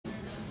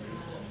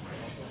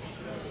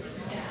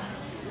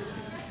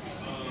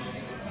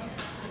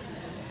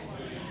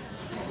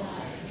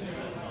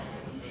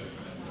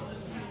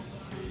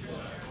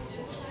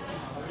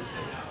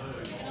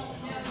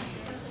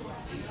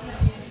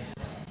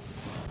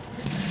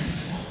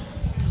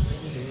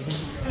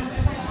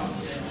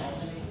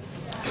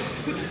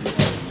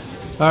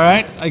All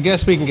right, I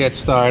guess we can get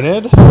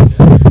started.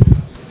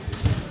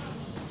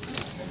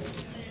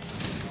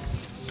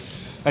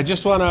 I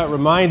just want to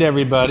remind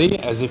everybody,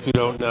 as if you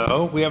don't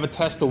know, we have a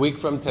test a week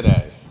from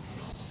today.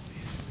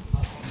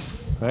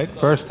 Right?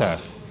 First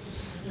test.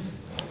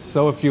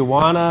 So if you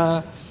want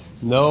to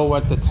know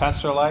what the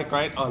tests are like,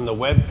 right, on the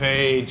web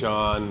page,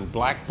 on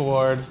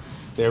Blackboard,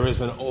 there is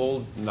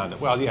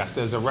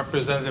there's a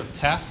representative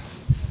test.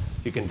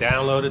 You can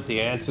download it.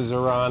 The answers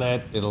are on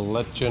it. It'll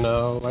let you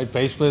know, right?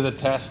 Basically, the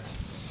test,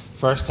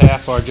 first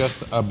half are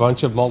just a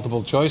bunch of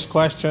multiple choice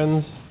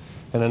questions,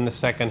 and then the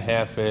second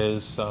half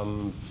is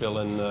some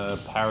fill-in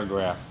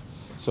paragraph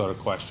sort of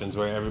questions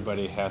where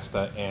everybody has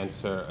to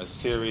answer a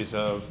series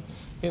of,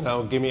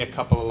 give me a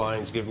couple of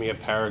lines, give me a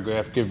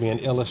paragraph, give me an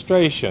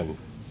illustration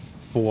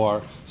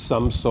for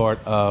some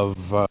sort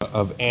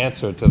of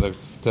answer to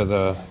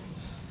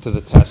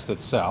the test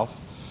itself.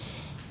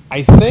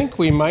 I think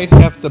we might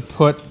have to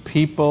put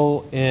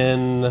people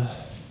in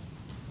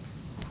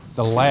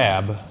the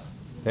lab.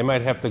 They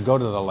might have to go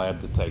to the lab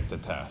to take the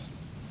test,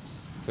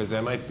 because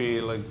there might be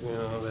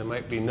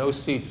no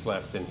seats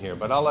left in here.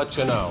 But I'll let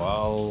you know.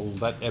 I'll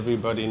let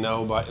everybody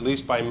know at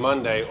least by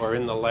Monday or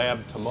in the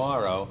lab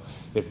tomorrow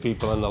if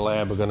people in the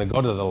lab are going to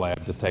go to the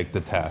lab to take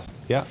the test.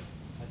 Yeah. I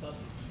thought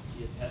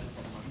the test was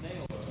on Monday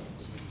or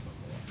was it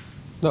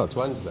from No, it's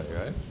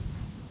Wednesday, right?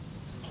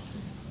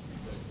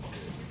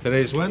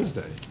 Today's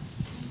Wednesday.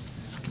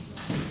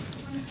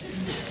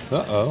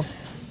 Uh-oh.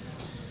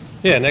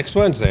 Yeah, next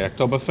Wednesday,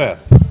 October 5th.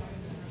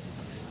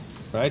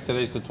 Right?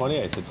 Today's the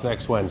 28th. It's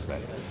next Wednesday.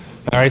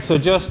 All right, so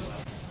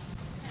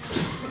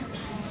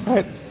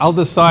I'll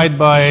decide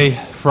by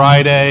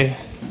Friday,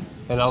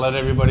 and I'll let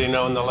everybody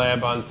know in the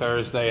lab on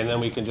Thursday, and then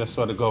we can just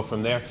sort of go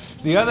from there.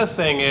 The other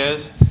thing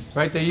is,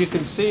 right there, you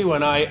can see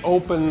when I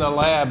open the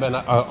lab and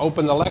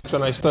open the lecture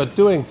and I start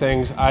doing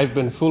things, I've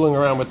been fooling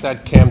around with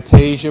that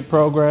Camtasia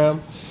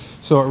program.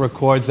 So it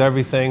records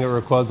everything. It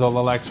records all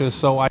the lectures.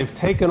 So I've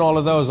taken all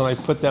of those and I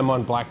put them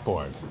on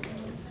Blackboard.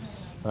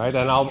 Right?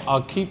 And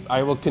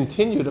I will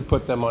continue to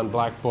put them on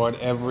Blackboard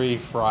every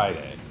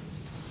Friday.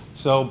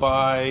 So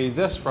by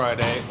this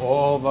Friday,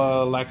 all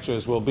the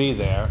lectures will be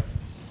there,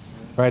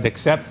 right?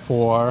 Except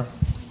for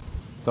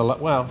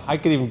I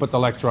could even put the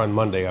lecture on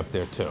Monday up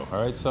there too.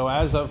 All right. So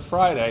as of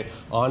Friday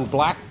on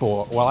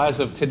Blackboard, as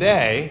of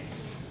today,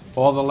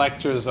 all the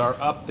lectures are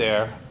up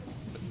there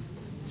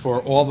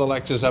for all the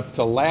lectures up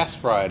to last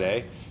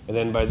Friday. And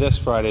then by this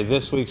Friday,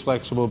 this week's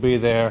lecture will be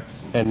there.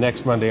 And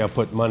next Monday, I'll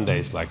put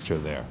Monday's lecture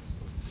there.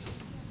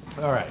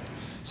 All right.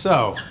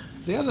 So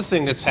the other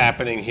thing that's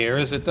happening here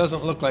is it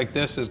doesn't look like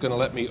this is going to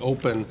let me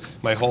open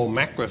my whole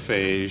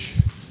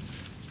macrophage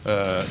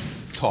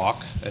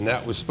talk. And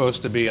that was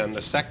supposed to be on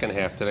the second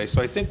half today.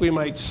 So I think we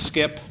might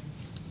skip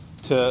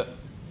to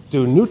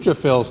do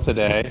neutrophils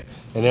today.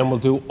 And then we'll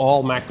do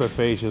all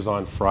macrophages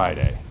on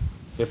Friday,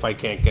 if I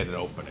can't get it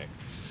opening.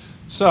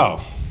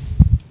 So,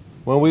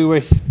 when we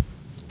were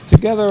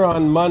together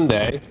on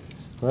Monday,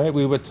 right,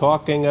 we were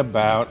talking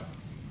about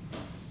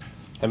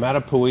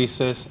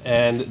hematopoiesis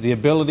and the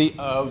ability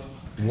of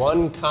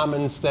one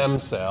common stem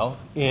cell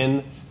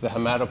in the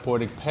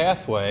hematopoietic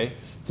pathway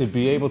to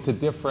be able to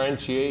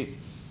differentiate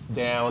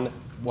down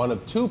one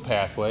of two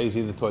pathways,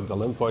 either toward the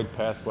lymphoid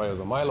pathway or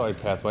the myeloid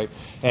pathway,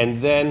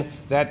 and then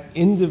that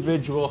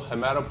individual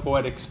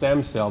hematopoietic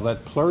stem cell,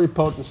 that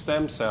pluripotent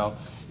stem cell,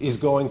 is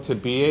going to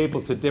be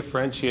able to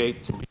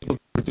differentiate, to be able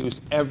to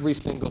produce every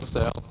single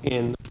cell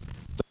in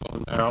the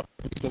bone marrow,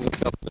 every single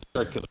cell in the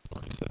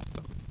circulatory system.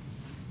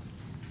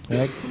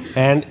 Right?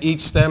 And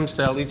each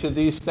of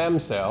these stem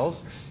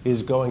cells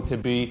is going to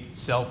be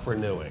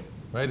self-renewing.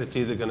 Right? It's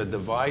either going to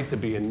divide to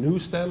be a new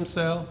stem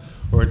cell,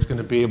 or it's going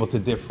to be able to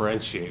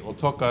differentiate. We'll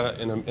talk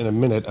in a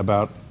minute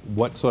about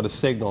what sort of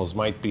signals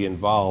might be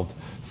involved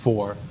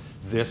for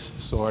this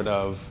sort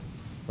of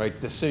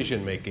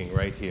decision-making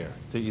right here,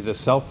 to either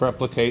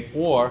self-replicate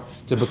or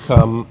to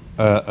become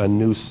a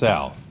new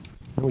cell.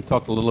 And we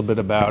talked a little bit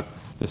about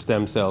the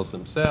stem cells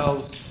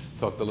themselves,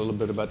 talked a little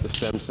bit about the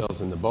stem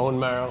cells in the bone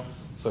marrow.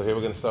 So here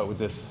we're going to start with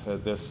this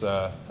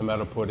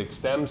hematopoietic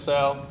stem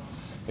cell.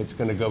 It's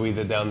going to go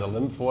either down the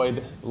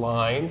lymphoid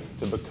line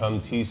to become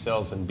T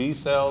cells and B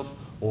cells,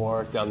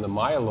 or down the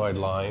myeloid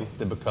line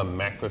to become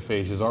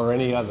macrophages or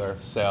any other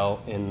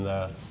cell in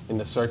the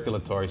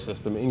circulatory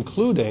system,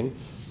 including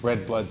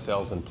red blood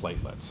cells and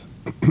platelets.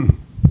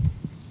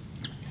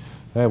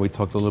 And we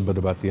talked a little bit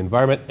about the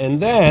environment. And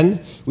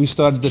then we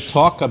started to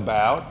talk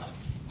about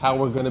how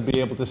we're going to be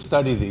able to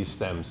study these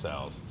stem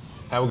cells,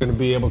 how we're going to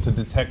be able to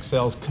detect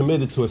cells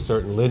committed to a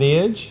certain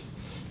lineage.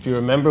 If you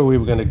remember, we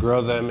were going to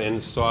grow them in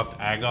soft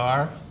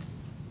agar.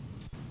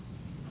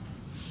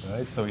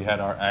 Right, so we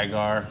had our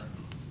agar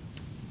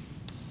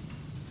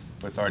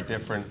with our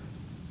different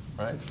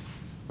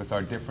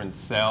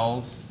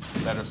cells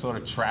that are sort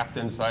of trapped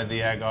inside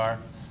the agar.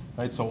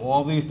 Right, so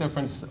all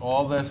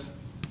this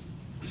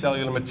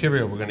cellular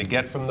material we're going to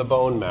get from the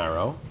bone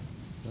marrow.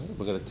 Right?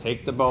 We're going to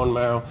take the bone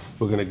marrow,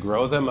 we're going to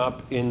grow them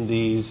up in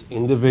these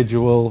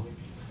individual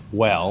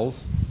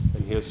wells.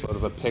 And here's sort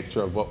of a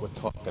picture of what we're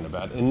talking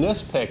about. In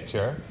this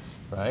picture,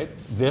 right?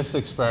 This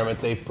experiment,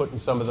 they put in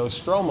some of those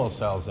stromal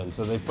cells in.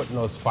 So they put in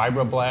those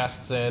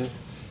fibroblasts in.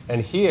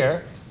 And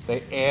here,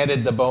 they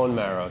added the bone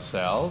marrow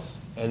cells.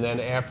 And then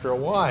after a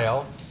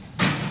while,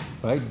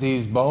 right,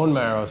 these bone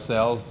marrow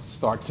cells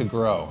start to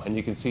grow. And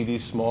you can see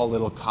these small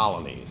little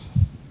colonies.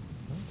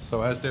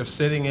 So as they're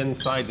sitting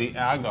inside the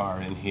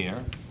agar in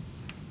here,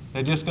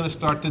 they're just going to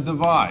start to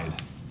divide.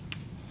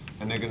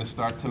 And they're going to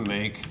start to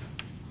make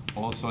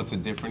all sorts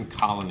of different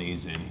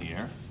colonies in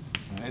here,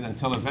 right?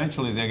 Until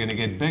eventually they're going to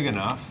get big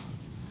enough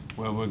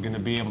where we're going to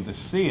be able to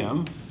see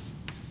them,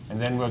 and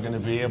then we're going to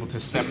be able to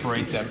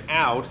separate them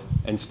out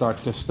and start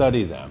to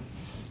study them.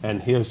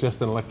 And here's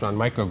just an electron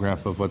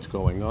micrograph of what's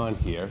going on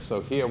here.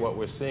 So here what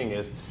we're seeing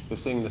is, you're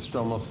seeing the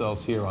stromal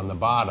cells here on the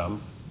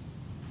bottom,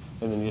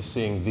 and then you're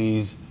seeing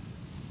these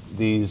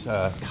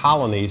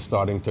colonies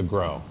starting to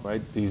grow,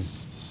 right? These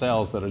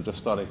cells that are just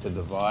starting to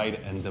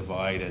divide and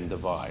divide and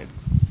divide.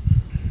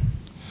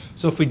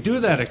 So if we do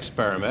that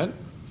experiment,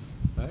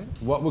 right,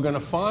 what we're going to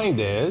find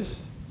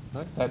is,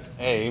 right, that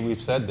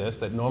we've said this,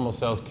 that normal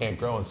cells can't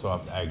grow in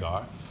soft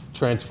agar.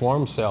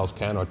 Transformed cells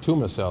can, or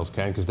tumor cells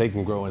can, because they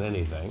can grow in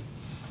anything.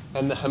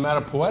 And the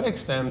hematopoietic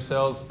stem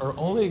cells are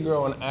only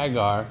grow in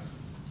agar,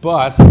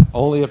 but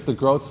only if the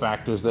growth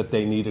factors that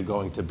they need are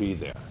going to be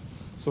there.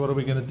 So what are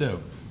we going to do?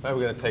 Well,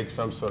 we're going to take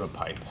some sort of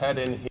pipette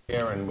in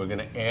here, and we're going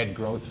to add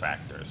growth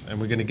factors. And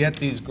we're going to get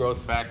these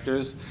growth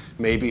factors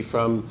maybe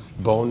from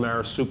bone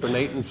marrow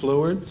supernatant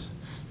fluids,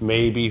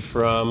 maybe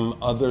from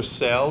other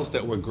cells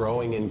that were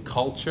growing in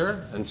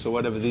culture. And so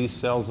whatever these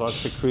cells are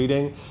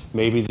secreting,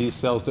 maybe these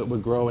cells that were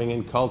growing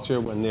in culture,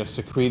 when they're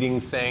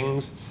secreting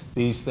things,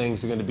 these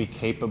things are going to be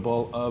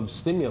capable of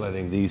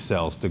stimulating these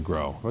cells to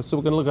grow. So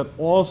we're going to look at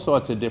all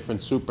sorts of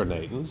different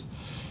supernatants.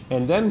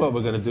 And then what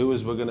we're going to do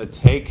is we're going to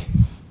take,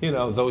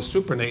 those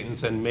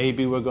supernatants, and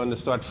maybe we're going to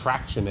start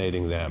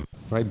fractionating them,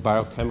 right?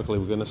 Biochemically,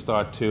 we're going to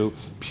start to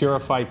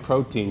purify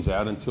proteins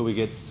out until we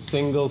get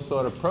single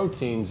sort of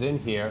proteins in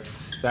here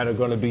that are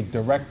going to be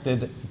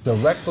directed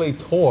directly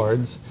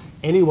towards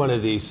any one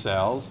of these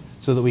cells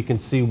so that we can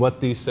see what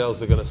these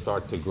cells are going to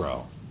start to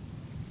grow.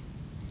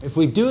 If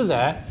we do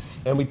that,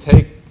 and we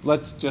take,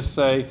 let's just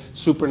say,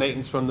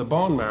 supernatants from the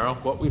bone marrow,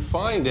 what we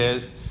find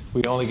is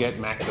we only get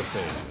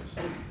macrophages.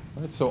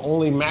 Right? So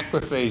only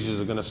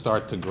macrophages are going to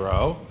start to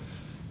grow,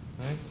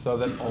 right? So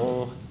that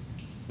all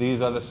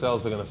these other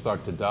cells are going to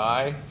start to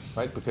die,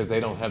 right? Because they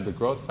don't have the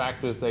growth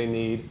factors they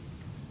need.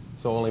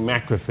 So only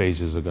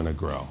macrophages are going to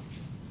grow.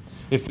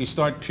 If we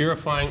start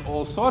purifying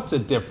all sorts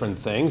of different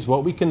things,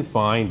 what we can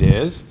find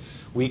is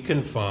we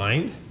can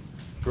find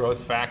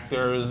growth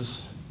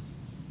factors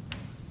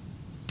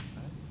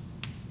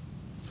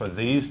for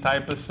these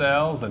type of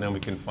cells, and then we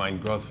can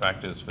find growth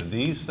factors for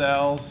these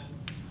cells,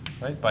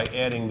 right, by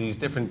adding these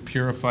different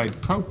purified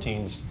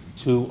proteins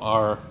to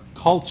our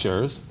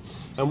cultures.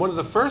 And one of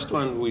the first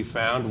ones we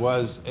found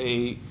was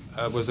a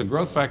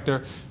growth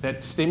factor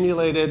that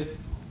stimulated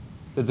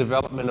the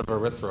development of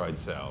erythroid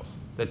cells,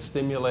 that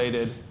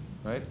stimulated,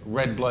 right,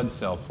 red blood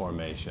cell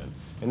formation.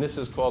 And this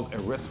is called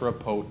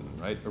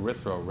erythropoietin, right?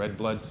 Red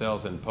blood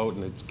cells, and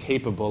potent, it's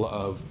capable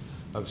of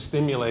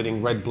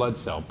stimulating red blood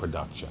cell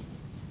production.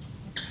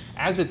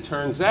 As it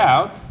turns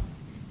out,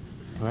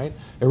 right,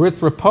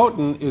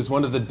 erythropoietin is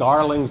one of the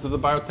darlings of the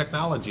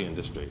biotechnology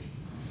industry.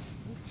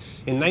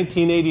 In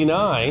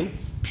 1989,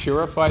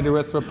 purified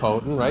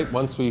erythropoietin, right,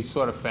 once we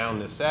sort of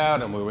found this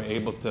out and we were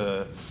able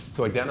to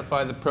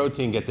identify the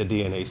protein, get the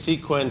DNA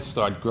sequence,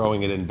 start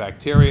growing it in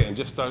bacteria, and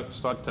just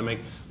start to make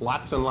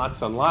lots and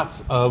lots and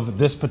lots of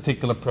this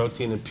particular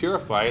protein and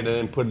purify it and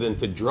then put it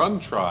into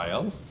drug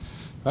trials,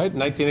 right, in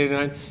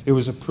 1989, it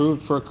was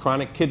approved for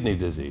chronic kidney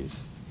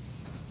disease.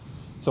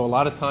 So a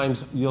lot of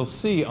times you'll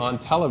see on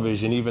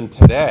television, even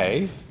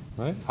today,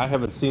 right? I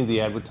haven't seen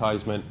the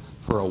advertisement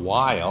for a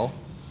while,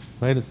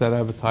 right? It's that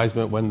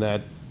advertisement when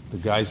the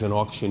guy's an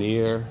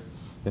auctioneer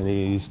and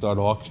he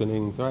started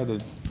auctioning, right?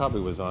 It probably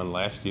was on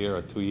last year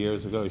or 2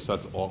 years ago. He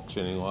starts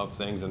auctioning off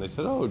things, and they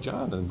said, "Oh,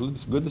 John,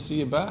 it's good to see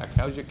you back.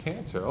 How's your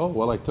cancer?" "Oh,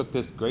 well, I took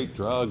this great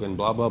drug," and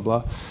blah, blah,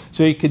 blah.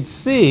 So you could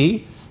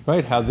see,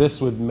 right, how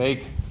this would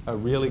make a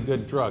really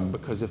good drug,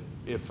 because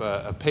if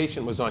a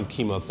patient was on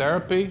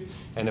chemotherapy,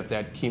 and if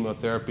that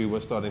chemotherapy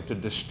was starting to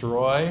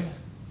destroy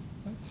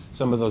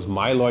some of those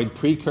myeloid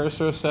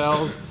precursor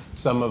cells,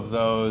 some of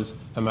those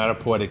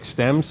hematopoietic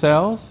stem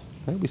cells,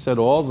 right? We said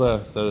all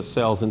the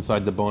cells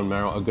inside the bone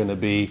marrow are going to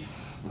be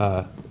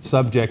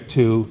subject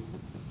to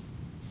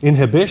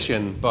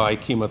inhibition by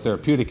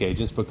chemotherapeutic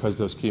agents, because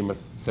those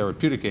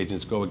chemotherapeutic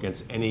agents go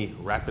against any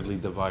rapidly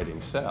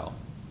dividing cell.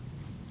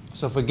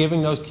 So if we're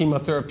giving those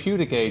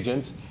chemotherapeutic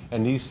agents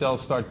and these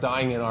cells start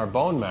dying in our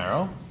bone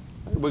marrow,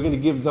 we're going to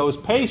give those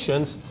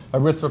patients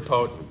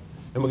erythropoietin,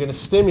 and we're going to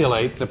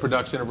stimulate the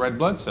production of red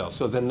blood cells.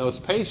 So then those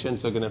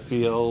patients are going to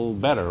feel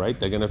better, right?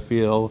 They're going to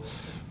feel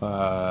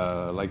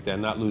like they're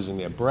not losing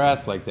their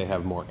breath, like they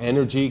have more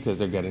energy because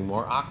they're getting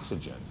more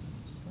oxygen.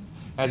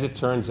 As it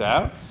turns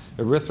out,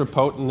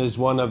 erythropoietin is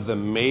one of the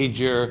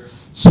major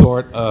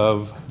sort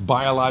of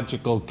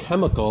biological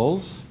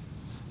chemicals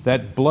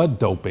that blood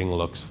doping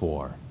looks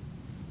for.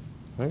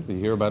 Right? You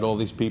hear about all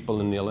these people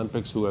in the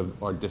Olympics who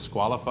are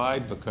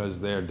disqualified because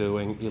they're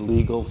doing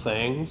illegal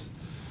things.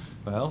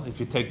 Well, if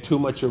you take too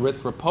much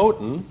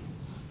erythropoietin,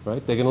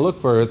 right, they're going to look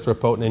for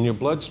erythropoietin in your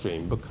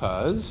bloodstream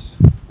because,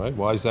 right,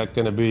 why is that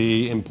going to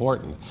be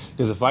important?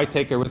 Because if I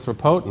take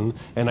erythropoietin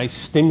and I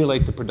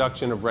stimulate the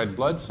production of red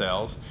blood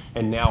cells,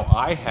 and now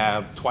I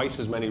have twice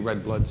as many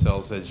red blood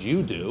cells as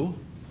you do,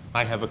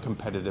 I have a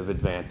competitive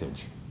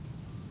advantage.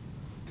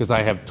 Because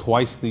I have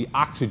twice the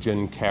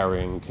oxygen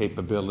carrying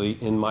capability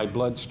in my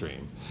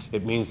bloodstream.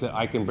 It means that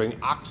I can bring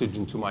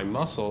oxygen to my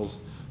muscles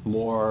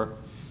more,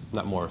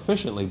 not more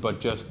efficiently, but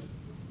just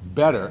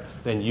better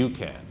than you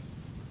can,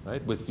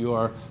 right? With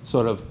your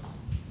sort of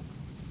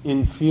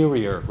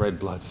inferior red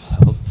blood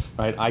cells,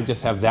 right? I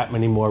just have that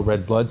many more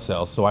red blood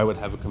cells, so I would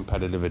have a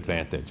competitive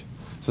advantage.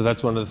 So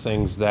that's one of the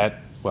things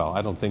that, well,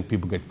 I don't think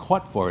people get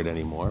caught for it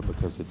anymore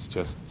because it's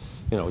just,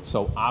 it's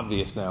so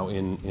obvious now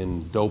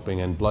in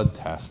doping and blood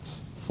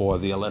tests for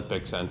the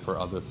Olympics and for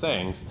other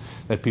things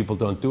that people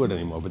don't do it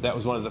anymore. But that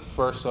was one of the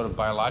first sort of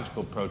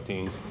biological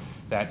proteins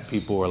that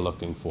people were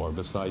looking for,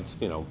 besides,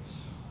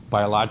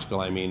 biological,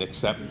 I mean,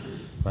 except,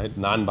 right,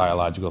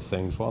 non-biological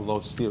things. Well,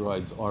 those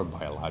steroids are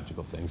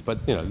biological things, but,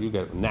 you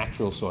get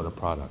natural sort of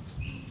products.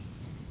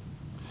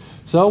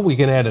 So we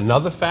can add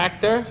another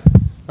factor,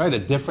 right, a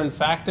different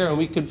factor, and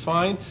we could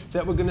find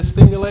that we're going to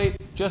stimulate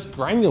just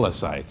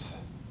granulocytes.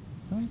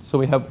 Right? So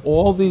we have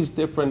all these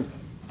different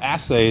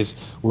assays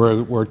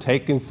we're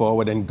taking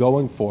forward and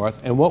going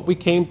forth, and what we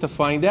came to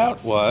find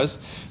out was,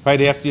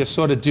 right, after you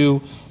sort of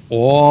do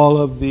all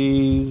of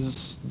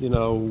these,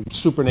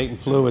 supernatant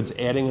fluids,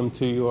 adding them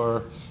to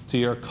your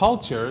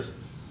cultures,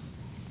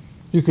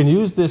 you can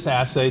use this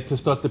assay to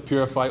start to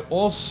purify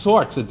all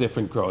sorts of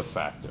different growth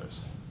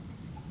factors.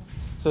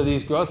 So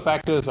these growth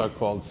factors are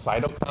called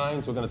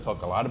cytokines. We're going to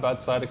talk a lot about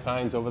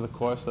cytokines over the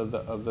course of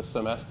the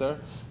semester,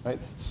 right?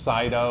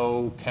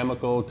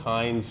 Cytochemical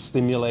kinds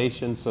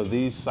stimulation. So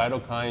these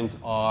cytokines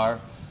are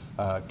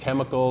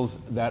chemicals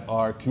that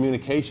are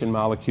communication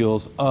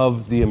molecules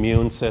of the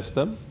immune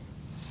system.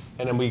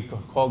 And then we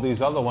call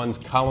these other ones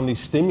colony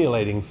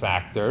stimulating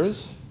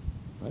factors,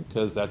 right?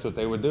 Because that's what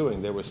they were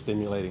doing. They were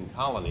stimulating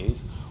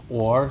colonies,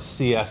 or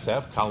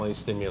CSF, colony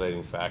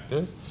stimulating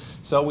factors.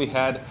 So we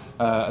had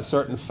a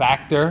certain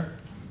factor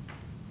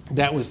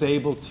that was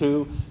able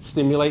to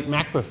stimulate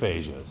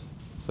macrophages.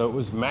 So it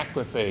was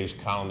macrophage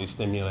colony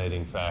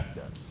stimulating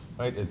factor,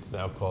 right? It's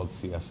now called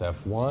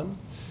CSF1.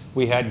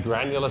 We had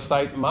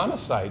granulocyte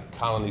monocyte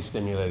colony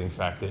stimulating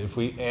factor. If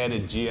we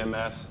added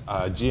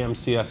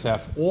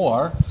GM-CSF,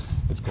 or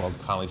it's called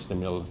colony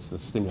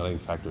stimulating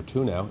factor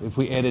 2 now, if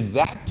we added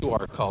that to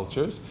our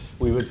cultures,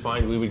 we would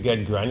find we would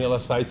get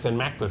granulocytes and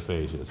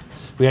macrophages.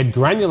 We had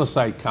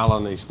granulocyte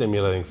colony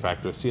stimulating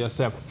factor,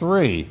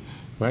 CSF3,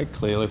 right?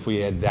 Clearly, if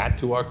we add that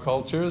to our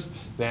cultures,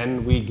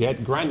 then we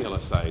get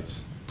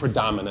granulocytes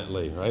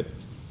predominantly, right?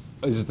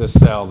 Is the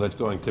cell that's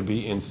going to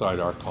be inside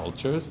our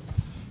cultures.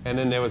 And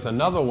then there was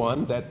another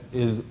one that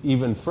is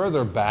even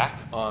further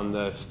back on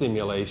the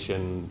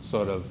stimulation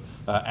sort of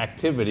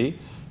activity,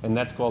 and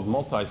that's called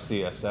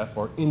multi-CSF,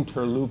 or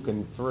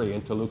interleukin-3.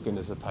 Interleukin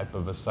is a type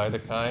of a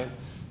cytokine,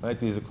 right?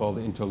 These are called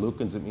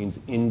interleukins. It means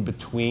in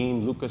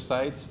between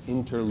leukocytes.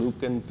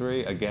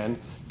 Interleukin-3, again,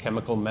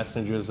 chemical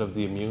messengers of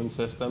the immune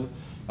system.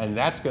 And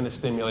that's going to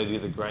stimulate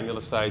either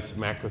granulocytes,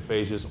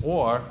 macrophages,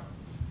 or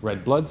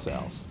red blood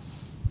cells.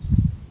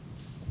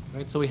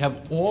 Right? So we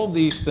have all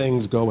these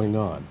things going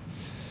on.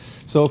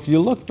 So if you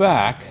look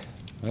back,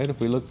 right, if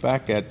we look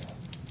back at,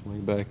 way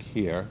back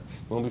here,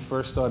 when we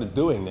first started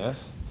doing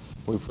this,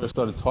 when we first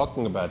started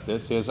talking about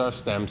this, here's our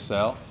stem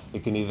cell.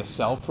 It can either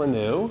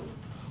self-renew,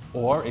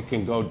 or it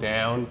can go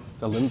down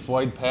the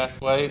lymphoid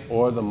pathway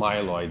or the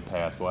myeloid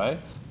pathway.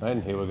 Right?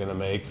 And here we're going to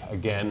make,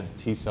 again,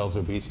 T cells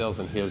or B cells,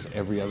 and here's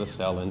every other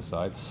cell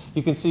inside.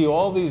 You can see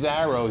all these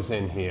arrows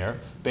in here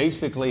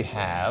basically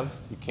have,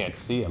 you can't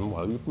see them,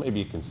 well, maybe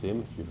you can see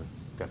them if you've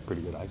got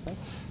pretty good eyesight.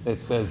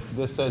 This says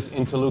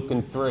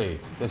interleukin-3.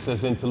 This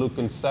says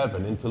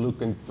interleukin-7,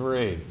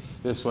 interleukin-3.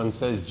 This one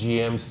says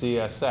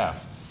GM-CSF.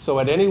 So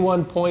at any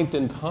one point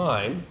in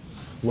time,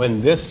 when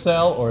this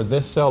cell or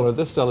this cell or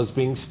this cell is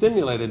being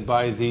stimulated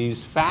by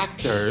these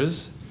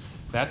factors,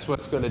 that's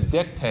what's going to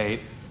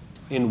dictate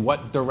in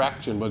what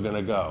direction we're going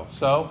to go.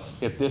 So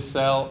if this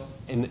cell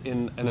in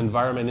an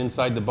environment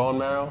inside the bone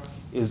marrow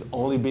is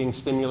only being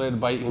stimulated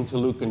by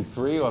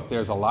interleukin-3, or if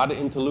there's a lot of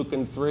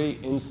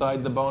interleukin-3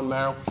 inside the bone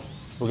marrow,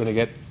 we're going to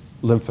get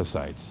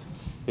lymphocytes.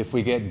 If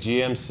we get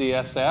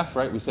GM-CSF,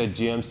 right, we said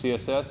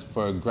GM-CSF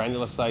for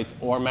granulocytes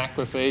or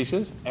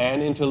macrophages,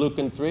 and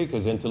interleukin-3,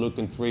 because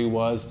interleukin-3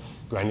 was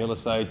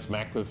granulocytes,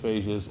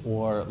 macrophages,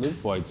 or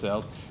lymphoid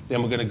cells,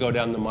 then we're going to go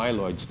down the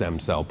myeloid stem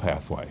cell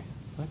pathway.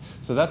 Right?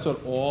 So that's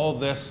what all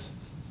this,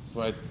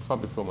 right,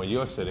 probably from where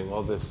you're sitting,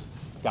 all this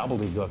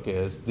gobbledygook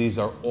is. These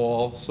are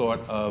all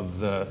sort of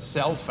the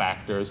cell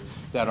factors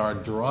that are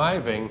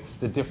driving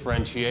the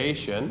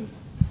differentiation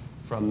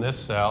from this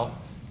cell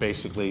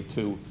basically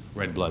to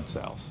red blood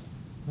cells.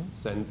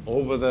 And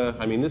over the,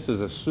 I mean, this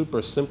is a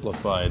super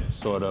simplified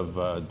sort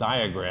of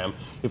diagram.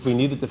 If we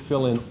needed to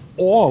fill in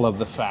all of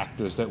the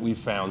factors that we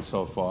found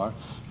so far,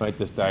 right,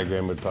 this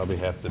diagram would probably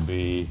have to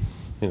be,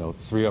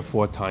 3 or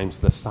 4 times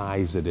the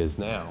size it is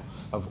now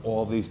of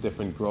all these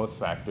different growth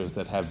factors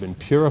that have been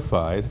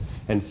purified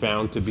and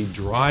found to be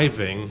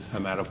driving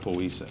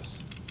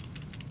hematopoiesis.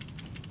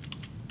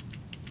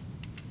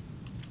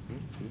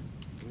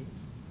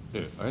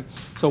 All right.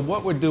 So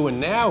what we're doing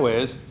now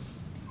is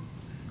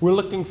we're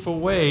looking for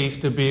ways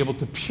to be able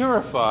to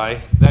purify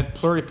that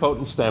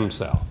pluripotent stem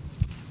cell.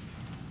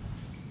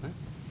 And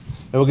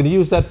we're going to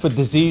use that for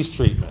disease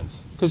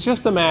treatments. Because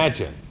just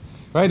imagine,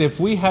 right, if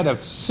we had a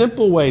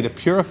simple way to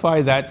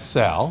purify that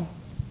cell.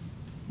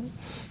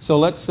 So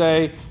let's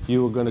say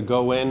you were going to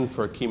go in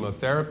for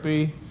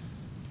chemotherapy,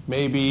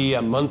 maybe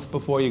a month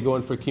before you go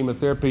in for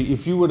chemotherapy.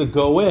 If you were to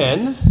go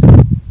in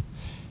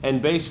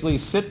and basically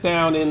sit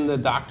down in the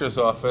doctor's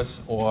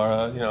office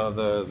or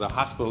the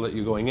hospital that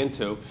you're going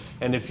into,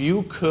 and if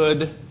you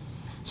could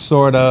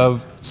sort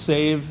of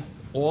save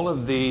all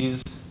of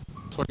these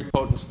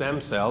pluripotent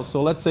stem cells,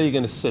 so let's say you're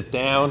going to sit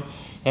down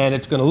and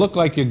it's going to look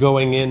like you're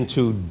going in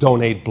to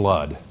donate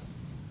blood.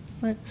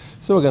 Right?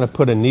 So we're going to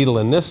put a needle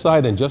in this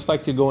side, and just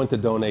like you're going to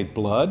donate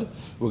blood,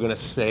 we're going to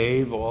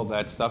save all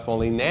that stuff,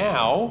 only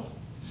now,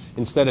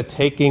 instead of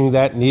taking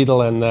that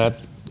needle and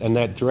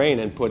that drain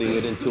and putting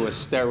it into a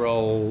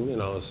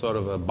sterile, sort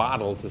of a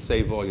bottle to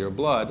save all your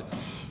blood,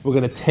 we're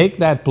going to take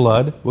that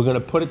blood, we're going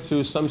to put it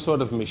through some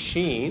sort of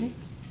machine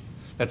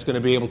that's going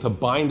to be able to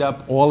bind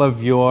up all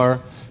of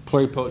your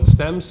pluripotent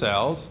stem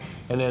cells,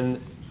 and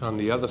then on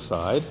the other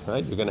side,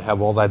 right, you're going to have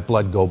all that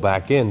blood go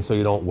back in so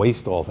you don't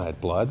waste all that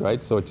blood,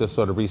 right? So it just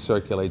sort of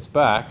recirculates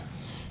back.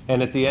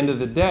 And at the end of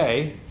the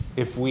day,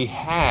 if we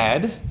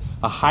had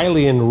a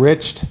highly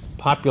enriched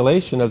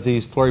population of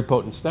these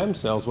pluripotent stem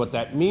cells, what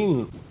that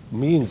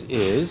means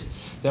is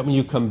that when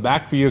you come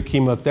back for your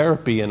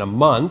chemotherapy in a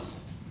month,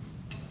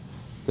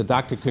 the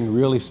doctor can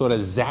really sort of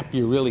zap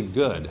you really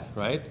good,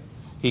 right?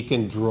 He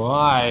can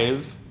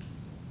drive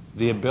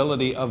the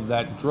ability of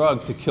that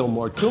drug to kill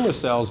more tumor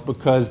cells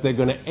because they're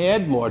going to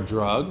add more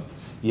drug.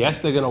 Yes,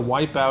 they're going to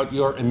wipe out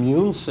your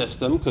immune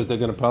system because they're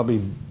going to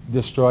probably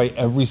destroy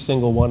every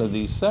single one of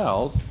these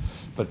cells.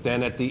 But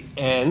then at the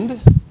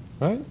end,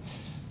 right,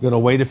 we're going to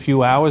wait a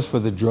few hours for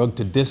the drug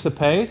to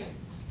dissipate,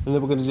 and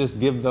then we're going to just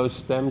give those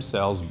stem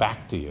cells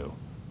back to you.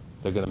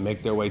 They're going to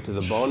make their way to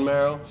the bone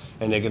marrow,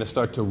 and they're going to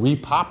start to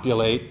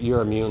repopulate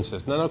your immune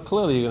system. Now,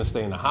 clearly, you're going to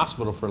stay in the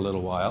hospital for a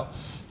little while,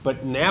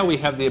 but now we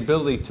have the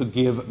ability to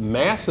give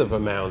massive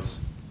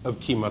amounts of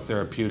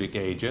chemotherapeutic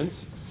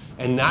agents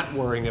and not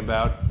worrying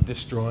about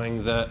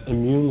destroying the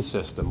immune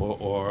system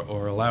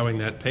or allowing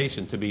that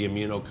patient to be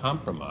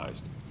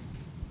immunocompromised.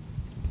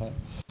 Okay?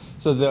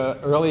 So the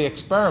early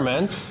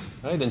experiments,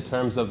 right, in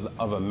terms of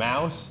a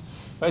mouse,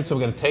 right, so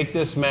we're going to take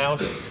this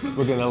mouse,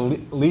 we're going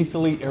to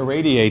lethally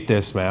irradiate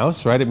this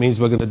mouse, right? It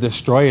means we're going to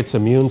destroy its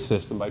immune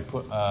system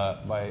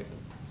by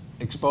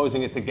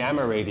exposing it to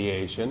gamma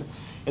radiation.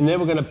 And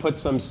then we're going to put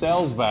some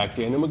cells back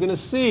in, and we're going to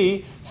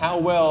see how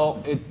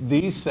well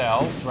these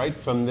cells, right,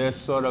 from this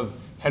sort of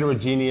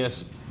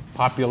heterogeneous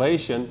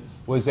population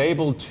was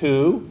able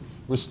to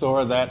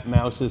restore that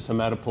mouse's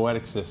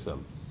hematopoietic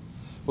system.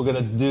 We're going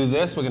to do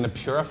this. We're going to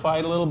purify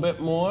it a little bit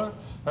more.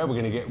 Right? We're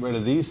going to get rid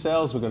of these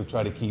cells. We're going to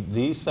try to keep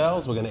these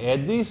cells. We're going to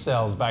add these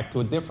cells back to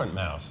a different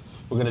mouse.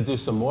 We're going to do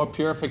some more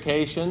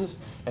purifications,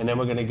 and then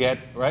we're going to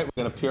we're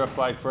going to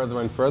purify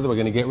further and further. We're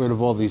going to get rid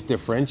of all these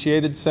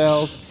differentiated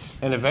cells,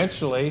 and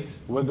eventually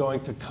we're going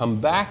to come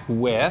back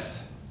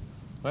with,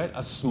 right,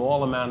 a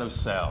small amount of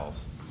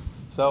cells.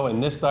 So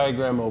in this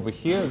diagram over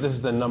here, this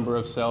is the number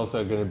of cells that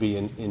are going to be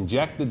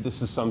injected.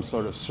 This is some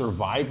sort of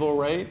survival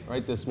rate,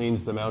 right? This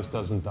means the mouse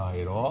doesn't die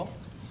at all.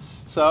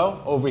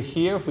 So over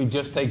here, if we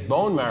just take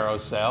bone marrow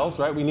cells,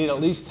 right, we need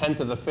at least 10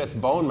 to the 5th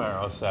bone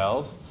marrow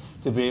cells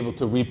to be able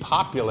to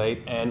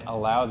repopulate and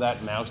allow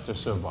that mouse to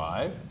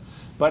survive.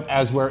 But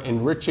as we're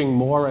enriching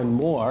more and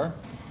more,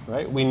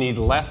 right, we need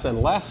less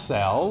and less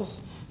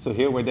cells. So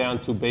here we're down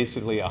to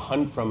basically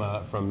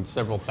from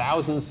several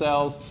thousand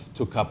cells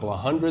to a couple of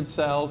hundred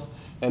cells.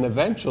 And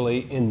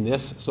eventually, in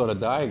this sort of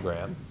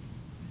diagram,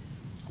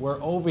 we're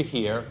over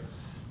here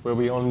where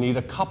we only need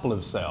a couple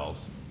of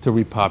cells to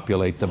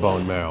repopulate the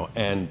bone marrow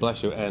and,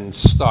 bless you, and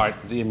start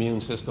the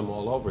immune system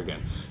all over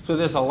again. So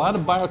there's a lot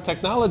of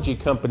biotechnology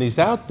companies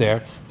out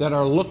there that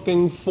are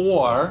looking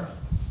for,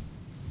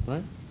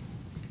 right,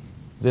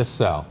 this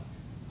cell.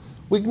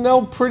 We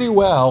know pretty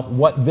well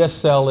what this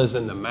cell is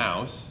in the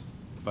mouse,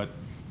 but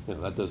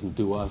that doesn't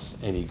do us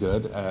any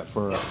good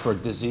for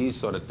disease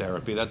sort of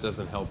therapy. That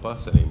doesn't help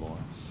us anymore.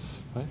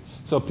 Right?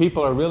 So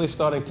people are really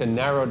starting to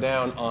narrow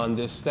down on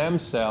this stem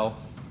cell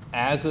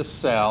as a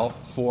cell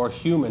for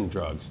human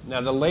drugs. Now,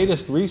 the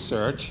latest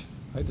research,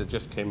 right, that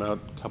just came out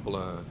a couple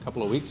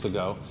of weeks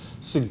ago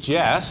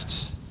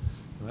suggests,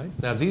 right,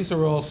 now these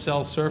are all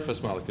cell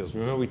surface molecules.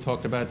 Remember we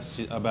talked about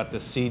the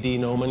CD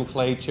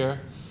nomenclature?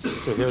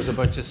 So here's a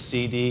bunch of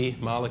CD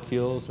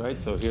molecules, right?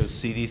 So here's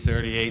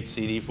CD38,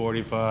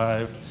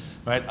 CD45,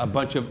 right, a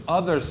bunch of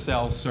other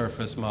cell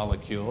surface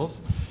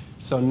molecules.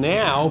 So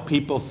now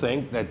people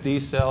think that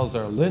these cells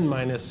are Lin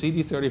minus,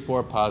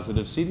 CD34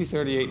 positive,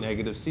 CD38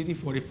 negative,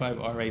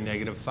 CD45RA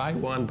negative,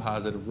 Thi1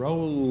 positive,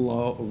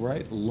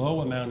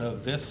 low amount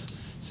of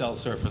this cell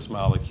surface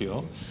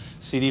molecule,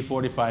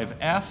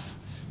 CD45F.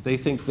 They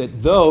think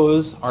that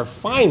those are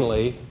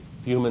finally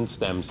human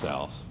stem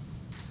cells.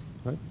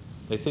 Right?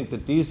 They think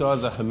that these are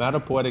the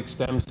hematopoietic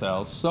stem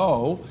cells.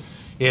 So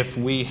if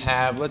we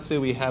have, let's say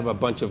we have a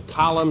bunch of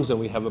columns and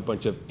we have a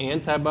bunch of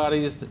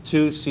antibodies to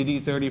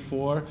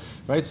CD34,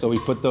 right? So we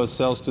put those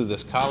cells to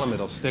this column,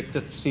 it'll stick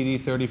to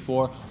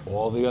CD34,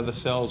 all the other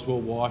cells will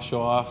wash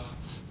off,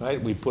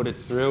 right? We put it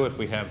through if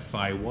we have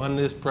Thi1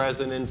 is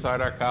present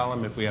inside our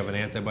column, if we have an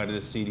antibody to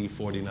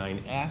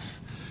CD49F,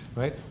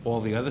 right?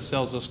 All the other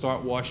cells will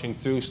start washing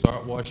through,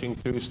 start washing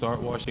through,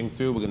 start washing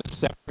through. We're going to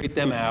separate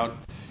them out,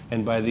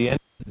 and by the end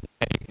of the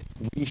day,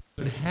 we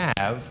should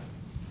have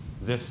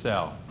this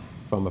cell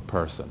from a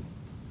person.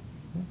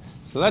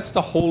 So that's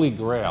the holy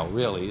grail,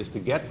 really, is to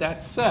get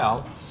that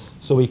cell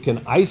so we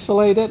can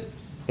isolate it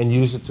and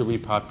use it to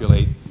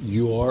repopulate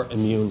your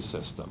immune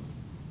system.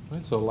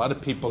 Right? So a lot of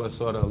people are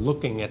sort of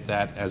looking at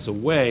that as a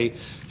way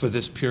for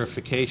this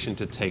purification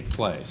to take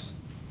place.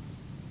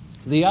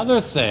 The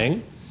other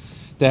thing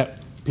that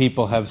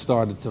people have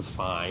started to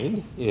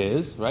find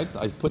is, right,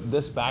 I put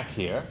this back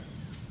here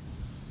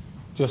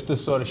just to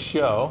sort of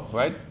show,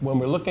 right, when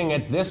we're looking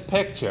at this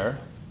picture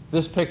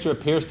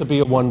appears to be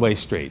a one-way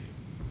street.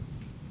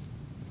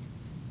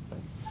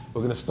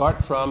 We're going to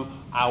start from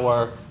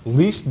our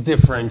least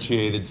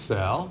differentiated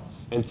cell,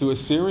 and through a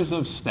series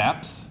of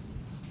steps,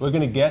 we're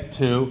going to get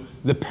to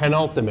the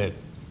penultimate,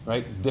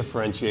 right,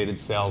 differentiated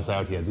cells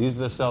out here. These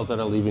are the cells that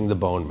are leaving the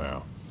bone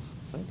marrow.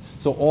 Right?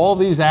 So all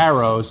these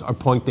arrows are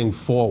pointing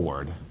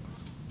forward.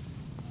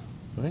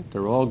 Right?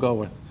 They're all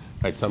going,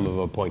 right, some of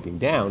them are pointing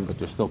down, but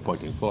they're still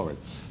pointing forward.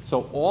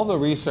 So all the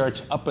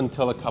research up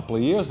until a couple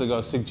of years ago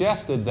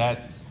suggested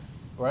that,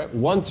 right,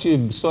 once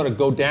you sort of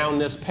go down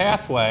this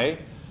pathway,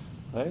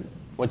 right,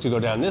 once you go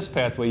down this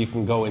pathway, you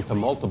can go into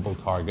multiple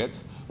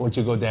targets. Once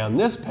you go down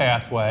this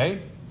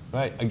pathway,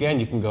 right, again,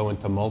 you can go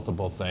into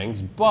multiple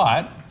things,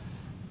 but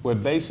we're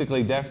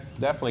basically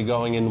definitely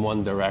going in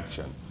one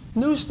direction.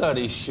 New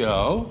studies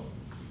show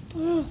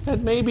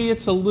that maybe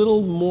it's a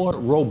little more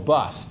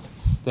robust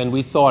than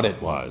we thought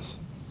it was.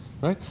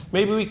 Right?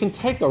 Maybe we can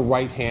take a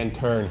right-hand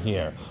turn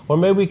here, or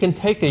maybe we can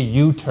take a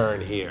U-turn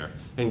here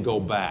and go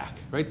back.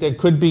 Right? There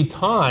could be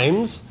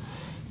times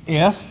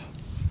if,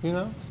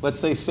 let's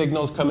say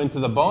signals come into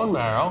the bone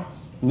marrow,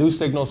 new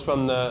signals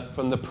from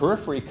the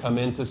periphery come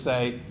in to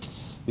say,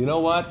 you know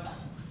what?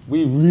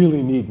 We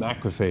really need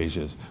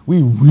macrophages.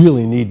 We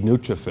really need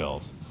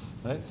neutrophils.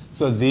 Right?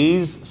 So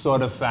these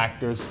sort of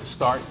factors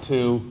start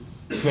to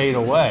fade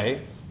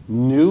away.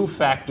 New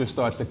factors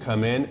start to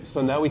come in,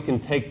 so now we can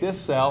take this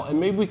cell and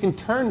maybe we can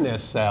turn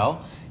this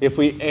cell if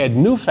we add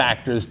new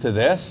factors to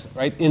this,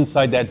 right,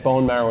 inside that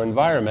bone marrow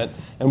environment,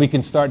 and we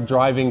can start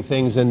driving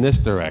things in this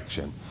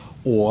direction.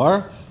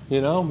 Or,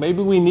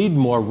 maybe we need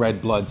more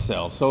red blood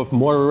cells. So if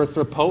more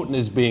erythropoietin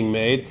is being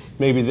made,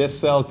 maybe this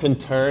cell can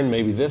turn,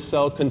 maybe this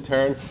cell can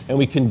turn, and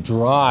we can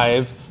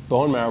drive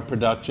bone marrow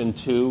production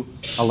to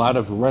a lot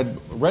of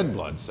red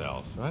blood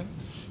cells, right?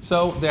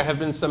 So there have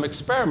been some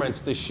experiments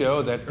to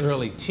show that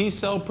early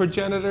T-cell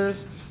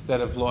progenitors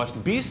that have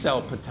lost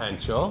B-cell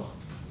potential,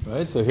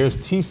 right? So here's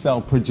T-cell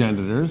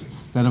progenitors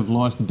that have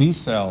lost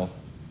B-cell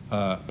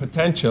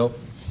potential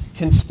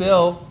can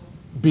still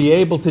be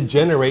able to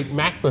generate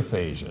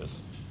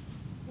macrophages.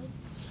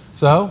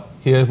 So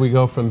here we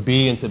go from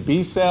B into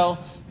B cell.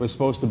 We're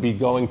supposed to be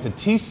going to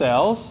T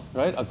cells,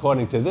 right,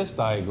 according to this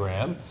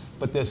diagram,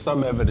 but there's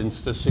some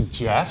evidence to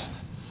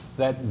suggest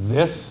that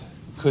this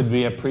could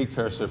be a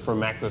precursor for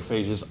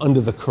macrophages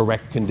under the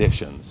correct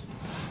conditions.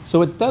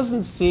 So it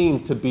doesn't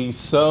seem to be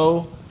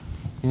so,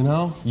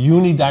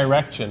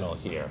 unidirectional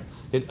here.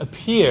 It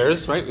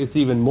appears, right, with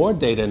even more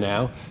data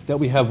now, that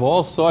we have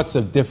all sorts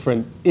of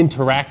different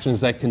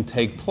interactions that can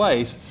take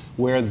place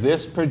where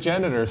this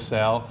progenitor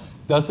cell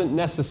doesn't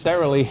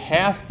necessarily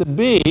have to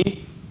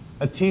be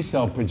a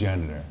T-cell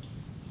progenitor.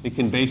 It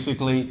can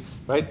basically,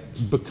 right,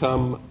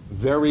 become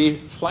very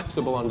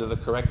flexible under the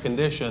correct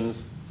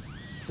conditions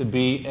to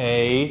be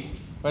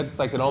right, it's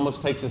like it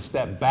almost takes a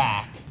step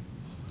back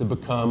to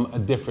become a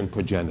different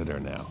progenitor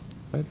now.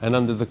 Right? And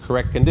under the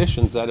correct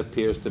conditions, that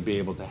appears to be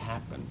able to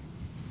happen.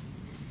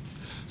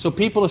 So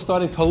people are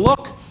starting to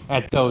look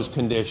at those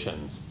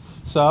conditions.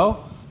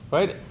 So,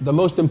 right, the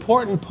most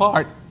important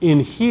part in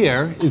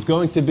here is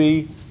going to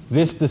be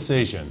this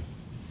decision,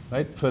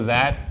 right, for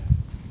that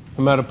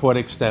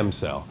hematopoietic stem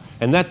cell.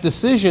 And that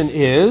decision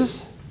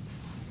is,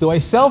 do I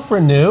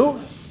self-renew,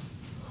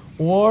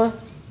 or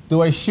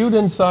do I shoot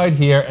inside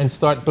here and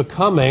start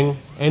becoming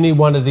any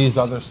one of these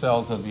other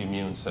cells of the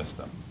immune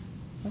system?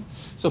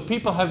 So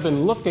people have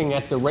been looking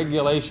at the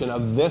regulation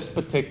of this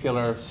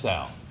particular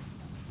cell.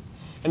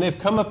 And they've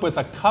come up with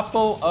a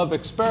couple of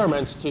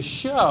experiments to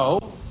show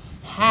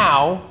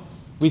how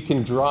we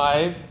can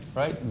drive,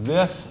 right,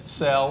 this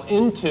cell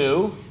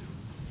into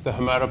the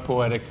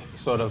hematopoietic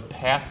sort of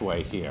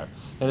pathway here.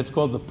 And it's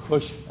called the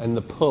push and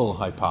the pull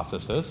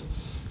hypothesis.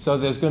 So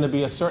there's going to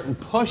be a certain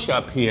push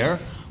up here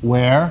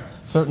where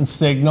certain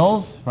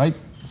signals, right,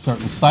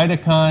 certain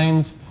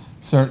cytokines,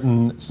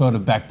 certain sort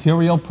of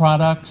bacterial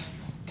products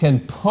can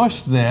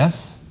push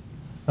this,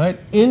 right,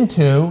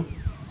 into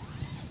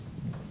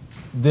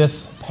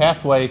this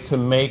pathway to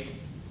make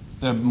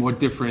the more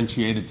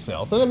differentiated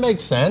cells. And it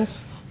makes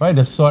sense, right?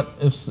 If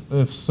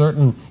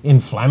certain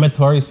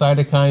inflammatory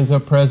cytokines are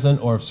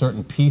present or if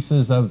certain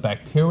pieces of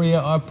bacteria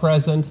are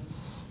present,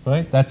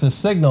 right, that's a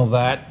signal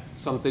that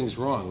something's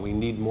wrong. We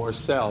need more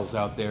cells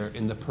out there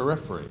in the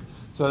periphery.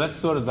 So that's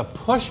sort of the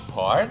push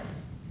part.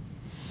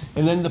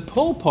 And then the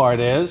pull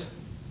part is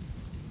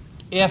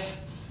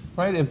if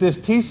this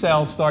T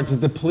cell starts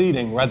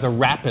depleting rather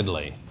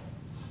rapidly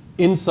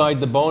inside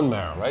the bone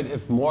marrow, right?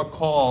 If more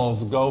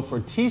calls go for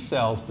T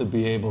cells to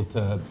be able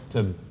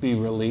to be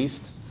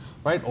released,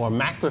 right? Or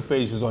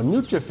macrophages or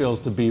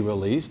neutrophils to be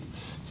released.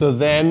 So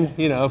then,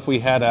 if we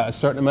had a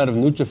certain amount of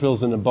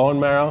neutrophils in the bone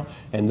marrow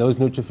and those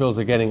neutrophils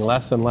are getting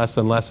less and less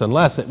and less and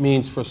less, it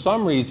means for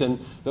some reason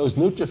those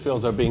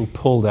neutrophils are being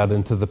pulled out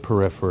into the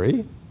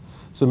periphery.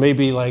 So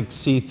maybe like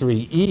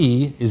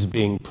C3e is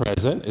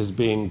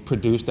being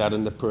produced out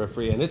in the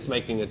periphery and it's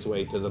making its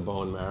way to the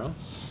bone marrow.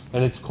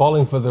 And it's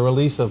calling for the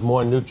release of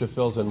more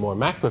neutrophils and more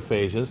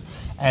macrophages.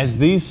 As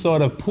these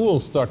sort of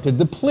pools start to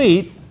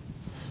deplete,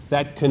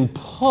 that can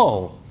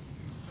pull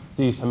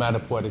these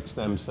hematopoietic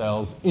stem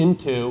cells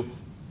into,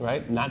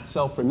 right, not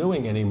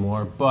self-renewing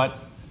anymore, but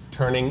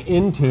turning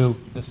into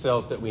the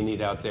cells that we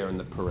need out there in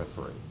the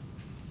periphery.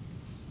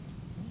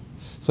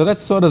 So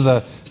that's sort of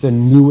the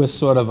newest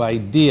sort of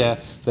idea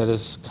that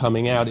is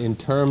coming out in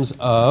terms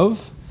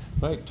of,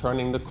 right,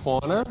 turning the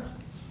corner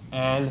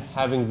and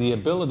having the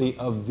ability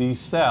of these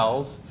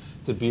cells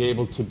to be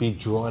able to be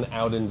drawn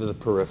out into the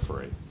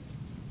periphery.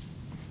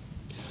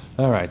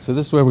 All right, so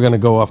this is where we're going to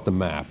go off the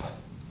map.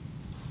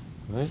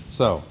 Right?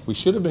 So we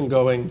should have been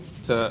going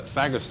to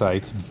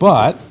phagocytes,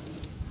 but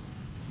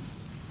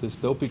this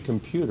dopey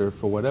computer,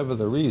 for whatever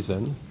the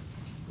reason,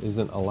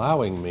 isn't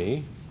allowing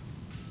me,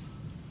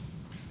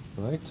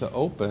 right, to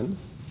open.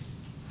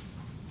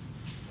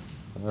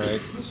 All right,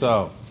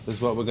 so this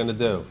is what we're going to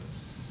do.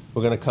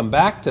 We're going to come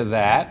back to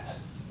that,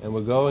 and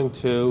we're going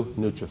to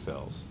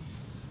neutrophils.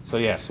 So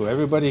yeah, so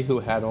everybody who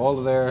had all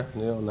of their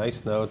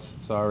nice notes,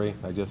 sorry,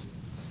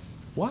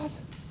 what?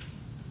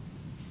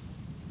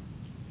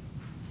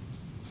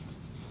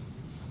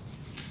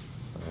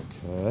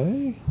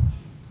 Okay.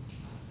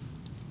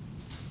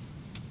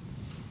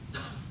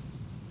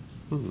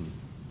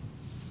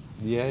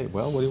 Yeah,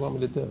 well, what do you want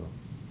me to do?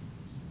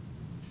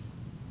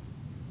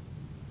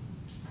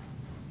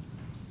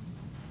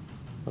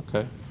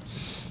 Okay.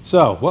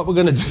 So what we're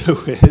going to do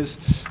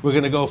is we're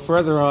going to go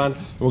further on.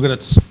 We're going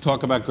to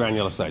talk about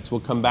granulocytes.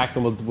 We'll come back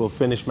and we'll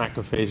finish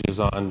macrophages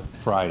on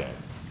Friday.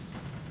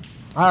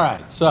 All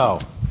right. So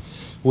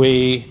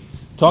we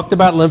talked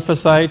about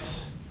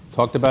lymphocytes,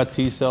 talked about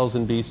T cells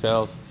and B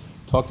cells,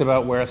 talked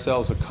about where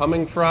cells are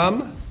coming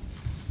from.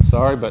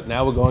 Sorry, but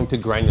now we're going to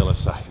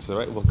granulocytes. All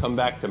right. We'll come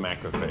back to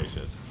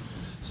macrophages.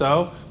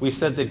 So we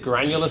said that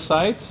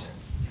granulocytes,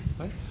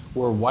 right,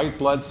 were white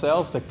blood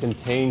cells that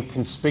contain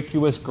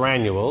conspicuous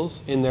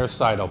granules in their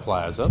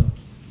cytoplasm.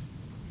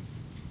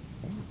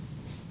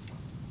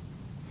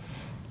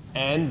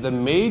 And the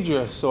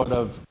major sort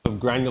of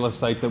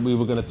granulocyte that we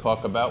were going to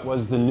talk about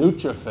was the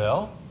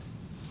neutrophil.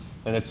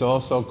 And it's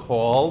also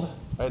called,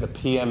 right, a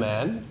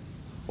PMN,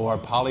 or a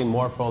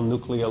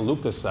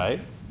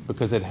polymorphonucleoleucocyte,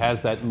 because it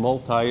has that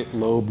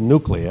multi-lobe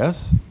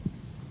nucleus.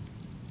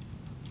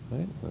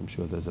 Right? I'm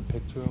sure there's a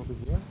picture over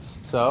here.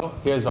 So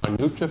here's our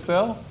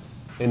neutrophil.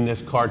 In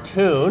this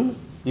cartoon,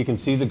 you can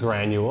see the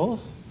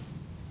granules,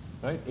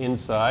 right,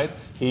 inside.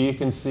 Here you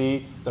can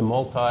see the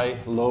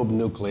multi-lobe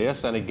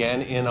nucleus. And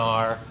again, in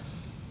our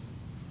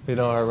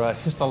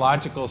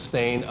histological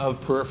stain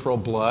of peripheral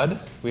blood,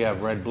 we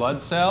have red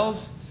blood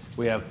cells,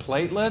 we have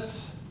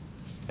platelets,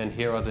 and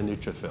here are the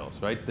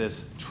neutrophils, right?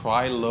 This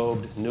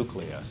tri-lobed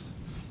nucleus.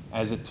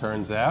 As it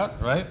turns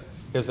out, right,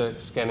 here's a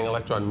scanning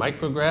electron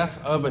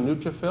micrograph of a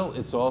neutrophil.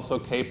 It's also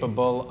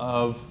capable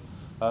of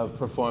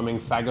performing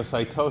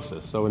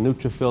phagocytosis. So a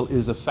neutrophil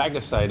is a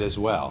phagocyte as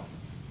well.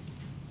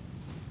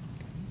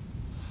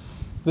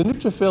 The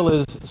neutrophil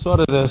is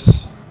sort of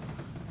this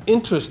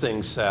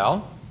interesting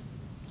cell,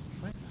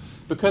 right,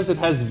 because it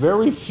has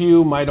very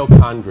few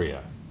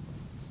mitochondria.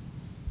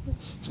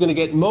 It's going to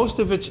get most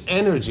of its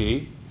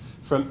energy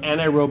from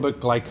anaerobic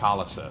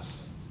glycolysis.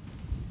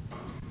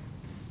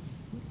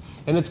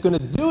 And it's going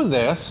to do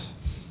this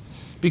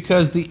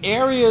because the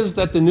areas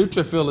that the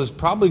neutrophil is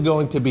probably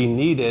going to be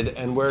needed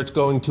and where it's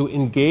going to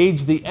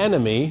engage the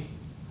enemy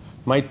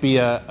might be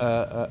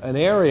an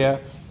area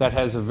that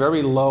has a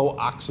very low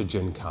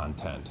oxygen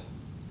content.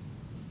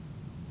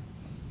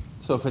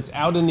 So if it's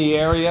out in the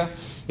area,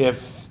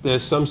 if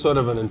there's some sort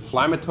of an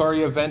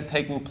inflammatory event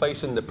taking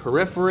place in the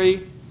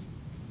periphery,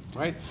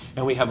 right,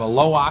 and we have a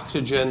low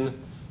oxygen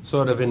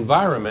sort of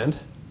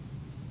environment,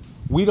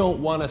 we don't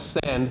want to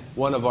send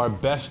one of our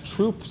best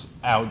troops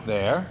out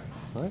there,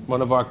 right,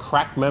 one of our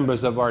crack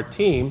members of our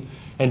team,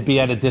 and be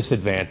at a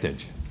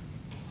disadvantage.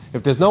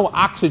 If there's no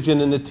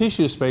oxygen in the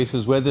tissue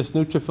spaces where this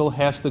neutrophil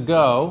has to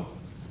go,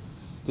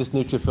 this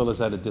neutrophil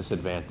is at a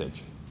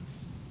disadvantage.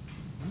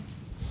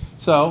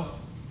 So,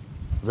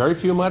 very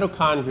few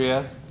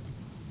mitochondria.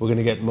 We're going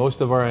to get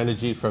most of our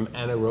energy from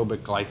anaerobic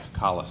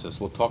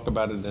glycolysis. We'll talk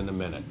about it in a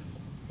minute.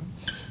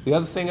 The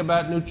other thing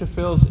about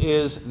neutrophils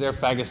is they're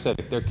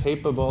phagocytic. They're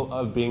capable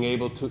of being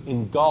able to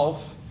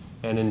engulf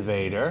an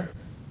invader,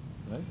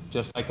 right?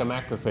 Just like a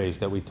macrophage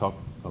that we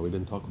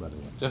didn't talk about it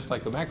yet. Just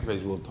like a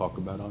macrophage we'll talk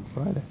about on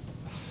Friday.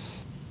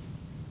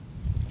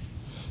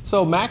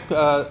 So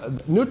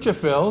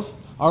neutrophils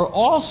are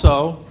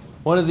also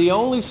one of the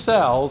only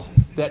cells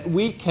that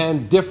we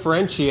can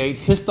differentiate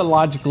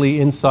histologically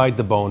inside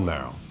the bone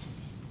marrow.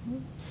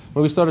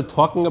 When we started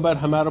talking about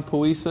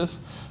hematopoiesis,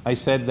 I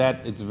said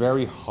that it's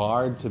very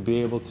hard to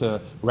be able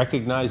to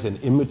recognize an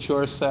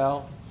immature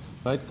cell,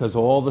 right? Because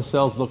all the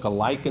cells look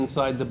alike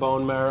inside the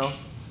bone marrow.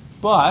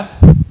 But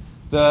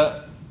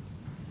the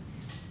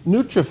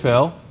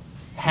neutrophil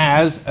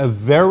has a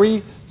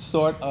very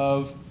sort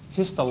of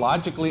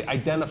histologically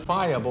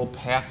identifiable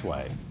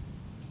pathway.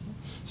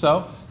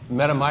 So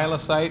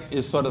metamyelocyte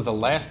is sort of the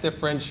last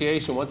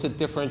differentiation. Once it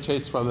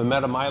differentiates from a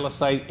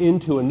metamyelocyte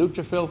into a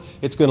neutrophil,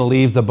 it's going to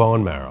leave the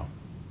bone marrow.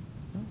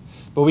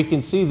 But we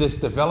can see this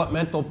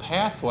developmental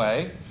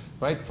pathway,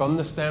 right, from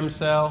the stem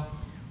cell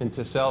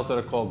into cells that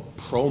are called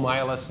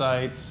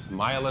promyelocytes,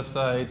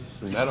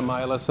 myelocytes,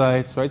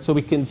 metamyelocytes, right? So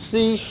we can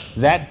see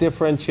that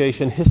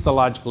differentiation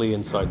histologically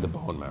inside the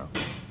bone marrow.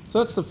 So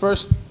that's the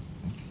first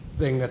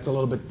thing that's a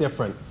little bit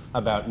different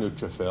about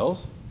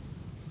neutrophils.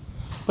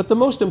 But the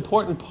most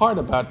important part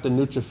about the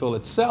neutrophil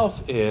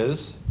itself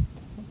is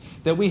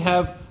that we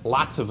have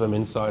lots of them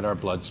inside our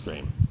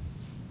bloodstream.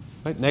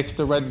 Right? Next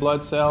to red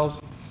blood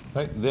cells,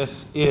 right,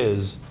 this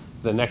is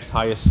the next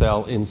highest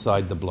cell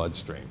inside the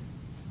bloodstream.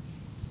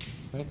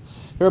 Right?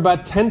 There are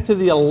about 10 to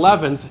the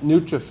 11th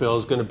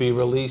neutrophils going to be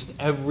released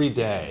every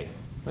day.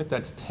 Right?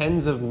 That's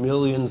tens of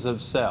millions of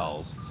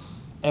cells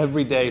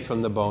every day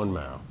from the bone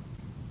marrow.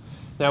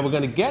 Now we're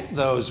going to get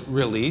those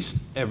released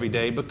every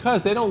day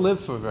because they don't live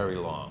for very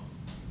long.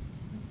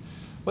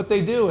 What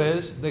they do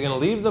is they're going to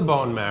leave the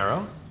bone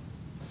marrow.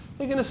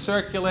 They're going to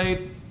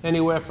circulate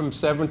anywhere from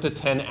 7 to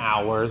 10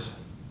 hours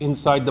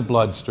inside the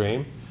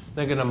bloodstream.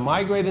 They're going to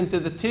migrate into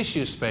the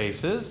tissue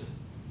spaces,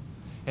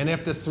 and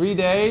after 3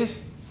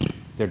 days,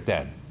 they're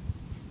dead.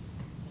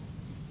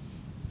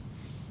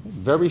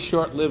 Very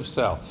short-lived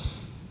cell.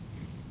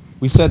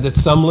 We said that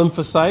some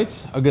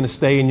lymphocytes are going to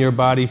stay in your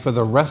body for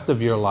the rest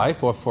of your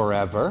life or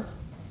forever.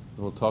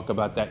 We'll talk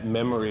about that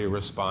memory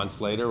response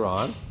later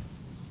on.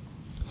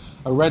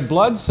 A red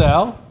blood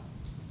cell,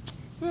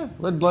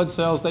 red blood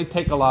cells, they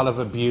take a lot of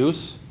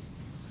abuse.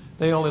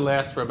 They only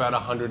last for about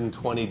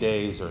 120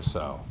 days or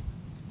so.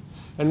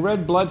 And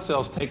red blood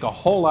cells take a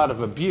whole lot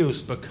of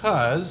abuse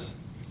because,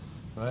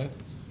 right,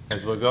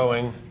 as we're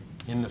going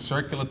in the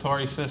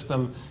circulatory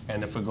system,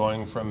 and if we're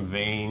going from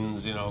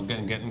veins, you know,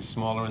 getting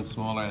smaller and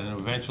smaller, and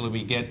eventually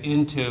we get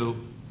into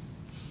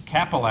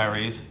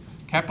capillaries.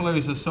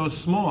 Capillaries are so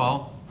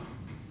small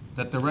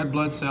that the red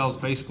blood cells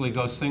basically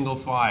go single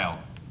file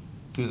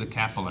through the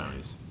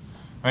capillaries.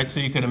 Right,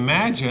 so you can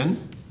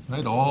imagine,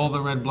 right, all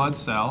the red blood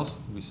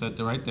cells. We said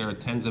right there are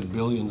tens of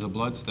billions of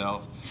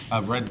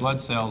red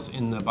blood cells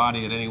in the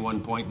body at any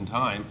one point in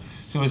time.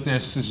 So as they're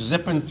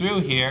zipping through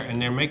here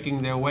and they're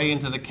making their way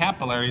into the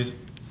capillaries,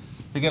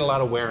 they get a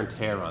lot of wear and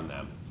tear on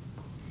them.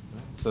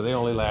 So they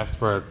only last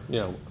for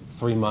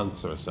 3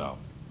 months or so.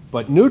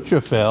 But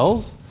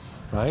neutrophils,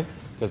 right,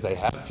 because they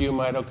have few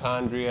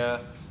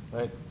mitochondria,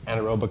 right,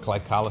 anaerobic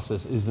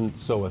glycolysis isn't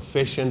so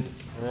efficient,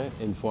 right,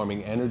 in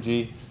forming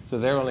energy, so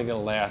they're only going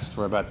to last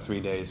for about 3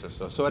 days or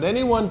so. So at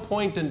any one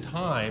point in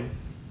time,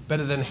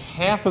 better than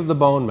half of the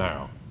bone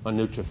marrow are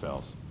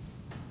neutrophils.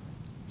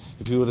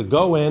 If you were to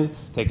go in,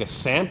 take a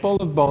sample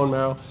of bone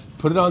marrow,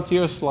 put it onto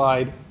your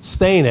slide,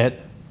 stain it,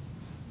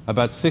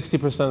 about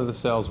 60% of the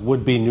cells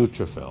would be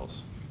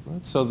neutrophils.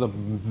 Right? So the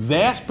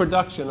vast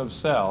production of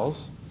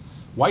cells,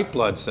 white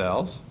blood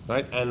cells,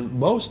 right, and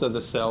most of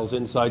the cells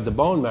inside the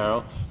bone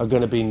marrow are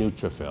going to be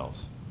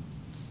neutrophils.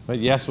 Right?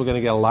 Yes, we're going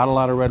to get a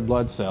lot of red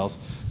blood cells.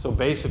 So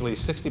basically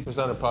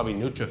 60% are probably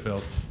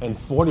neutrophils and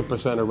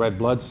 40% are red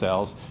blood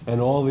cells,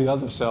 and all the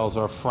other cells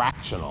are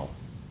fractional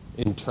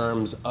in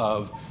terms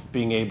of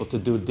being able to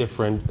do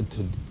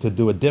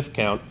a diff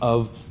count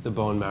of the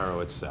bone marrow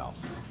itself.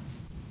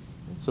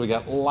 So we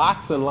got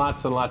lots and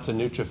lots and lots of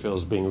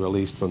neutrophils being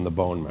released from the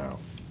bone marrow.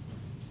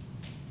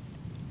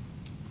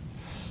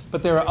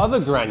 But there are other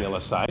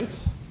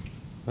granulocytes.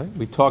 Right?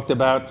 We talked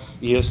about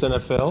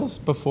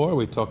eosinophils before.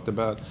 We talked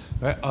about,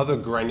 right, other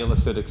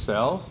granulocytic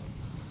cells.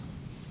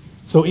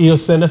 So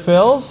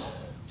eosinophils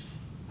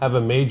have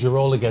a major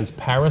role against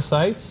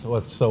parasites,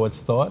 or so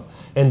it's thought.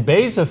 And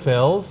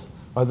basophils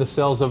are the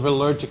cells of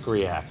allergic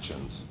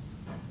reactions.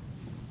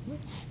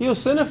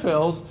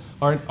 Eosinophils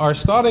are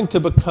starting to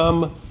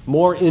become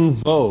more in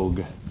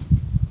vogue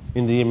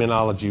in the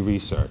immunology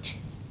research?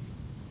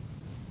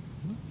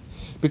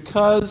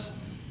 Because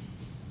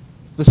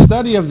the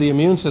study of the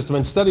immune system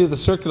and study of the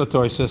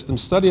circulatory system,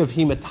 study of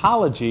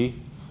hematology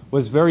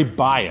was very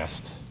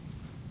biased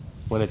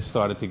when it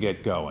started to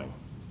get going,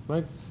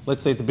 right?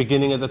 Let's say at the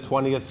beginning of the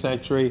 20th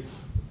century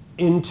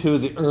into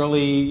the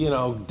early,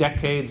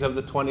 decades of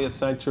the 20th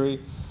century,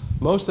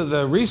 most of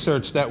the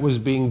research that was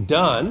being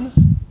done,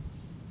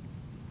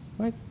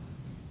 right,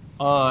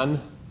 on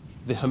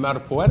the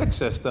hematopoietic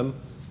system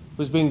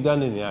was being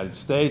done in the United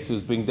States, it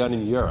was being done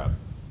in Europe.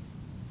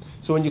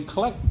 So when you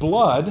collect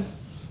blood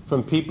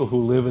from people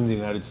who live in the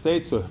United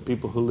States or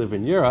people who live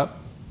in Europe,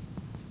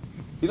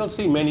 you don't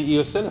see many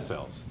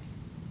eosinophils.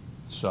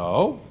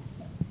 So,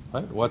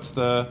 right, what's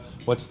the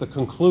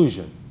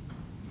conclusion?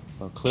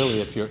 Well,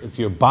 clearly, if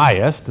you're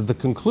biased, the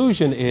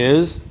conclusion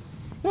is,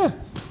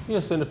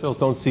 eosinophils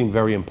don't seem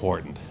very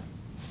important.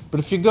 But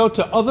if you go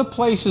to other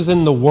places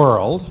in the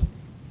world,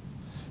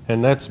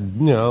 and that's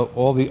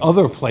all the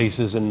other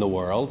places in the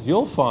world,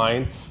 you'll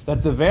find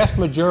that the vast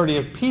majority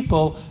of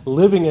people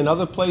living in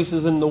other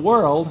places in the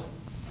world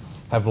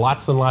have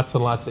lots and lots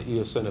and lots of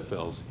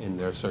eosinophils in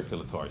their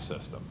circulatory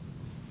system.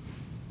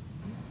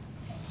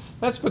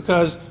 That's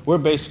because we're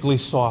basically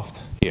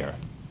soft here,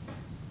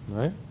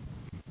 right?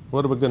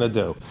 What are we going to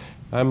do?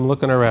 I'm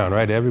looking around,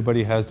 right?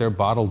 Everybody has their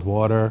bottled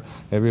water.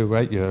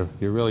 Right? You're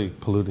really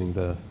polluting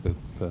the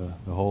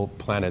whole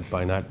planet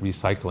by not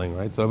recycling,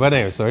 right? So, but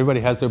anyway, so everybody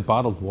has their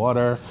bottled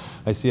water.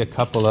 I see a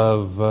couple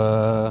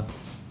of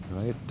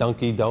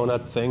Dunkin'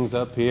 Donut things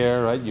up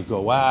here, right? You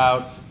go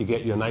out, you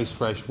get your nice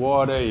fresh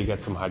water, you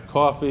get some hot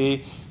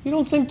coffee. You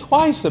don't think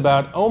twice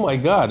about, oh my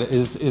God,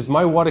 is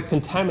my water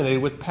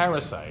contaminated with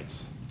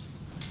parasites?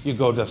 You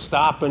go to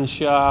Stop and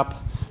Shop,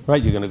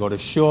 right? You're going to go to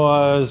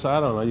Shaw's. I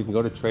don't know. You can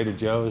go to Trader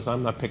Joe's.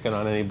 I'm not picking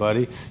on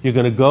anybody. You're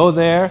going to go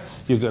there.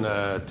 You're going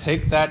to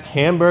take that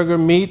hamburger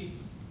meat.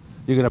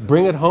 You're going to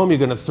bring it home. You're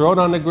going to throw it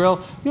on the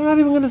grill. You're not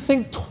even going to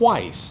think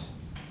twice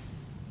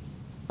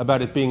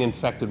about it being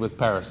infected with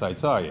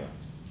parasites, are you?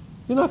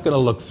 You're not going to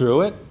look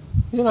through it.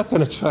 You're not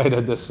going to try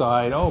to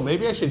decide, oh,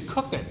 maybe I should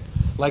cook it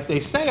like they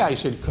say I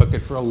should cook it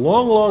for a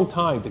long, long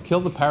time to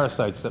kill the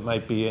parasites that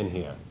might be in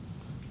here.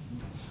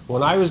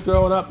 When I was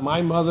growing up,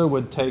 my mother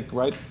would take,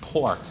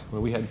 pork.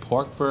 When we had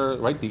pork for,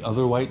 the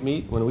other white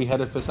meat, when we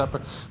had it for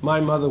supper, my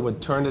mother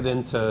would turn it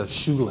into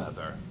shoe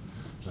leather,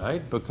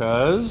 right?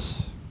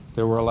 Because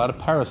there were a lot of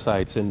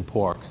parasites in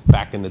pork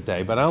back in the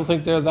day. But I don't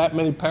think there are that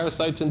many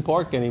parasites in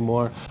pork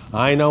anymore.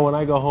 I know when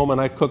I go home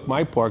and I cook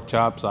my pork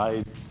chops,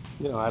 I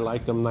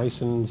like them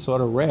nice and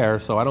sort of rare,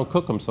 so I don't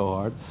cook them so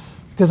hard,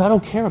 because I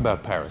don't care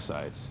about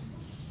parasites.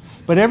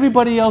 But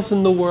everybody else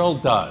in the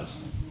world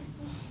does.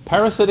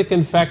 Parasitic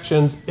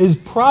infections is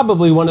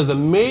probably one of the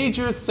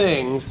major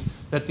things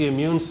that the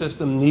immune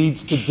system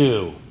needs to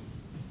do.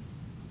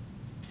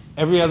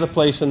 Every other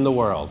place in the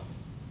world,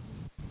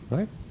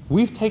 right?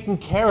 We've taken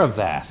care of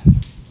that,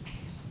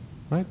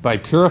 right? By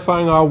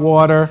purifying our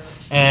water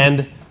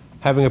and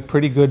having a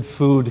pretty good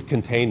food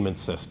containment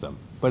system.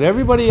 But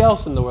everybody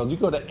else in the world, you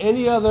go to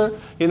any other,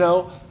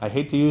 I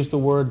hate to use the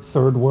word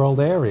third world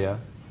area,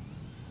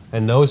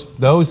 and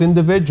those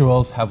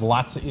individuals have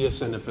lots of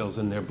eosinophils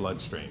in their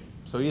bloodstream.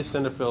 So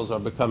eosinophils are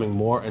becoming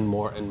more and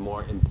more and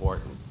more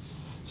important.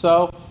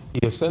 So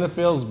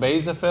eosinophils,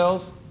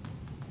 basophils,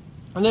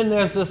 and then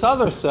there's this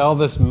other cell,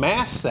 this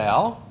mast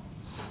cell,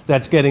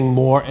 that's getting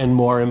more and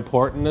more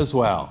important as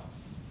well.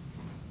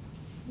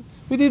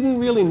 We didn't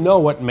really know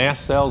what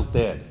mast cells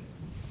did.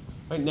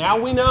 Right now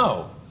we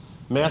know.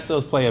 Mast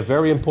cells play a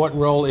very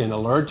important role in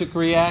allergic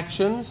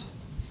reactions.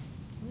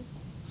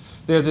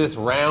 They're this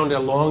round,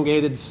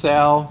 elongated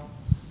cell.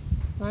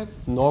 Right?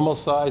 Normal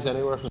size,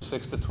 anywhere from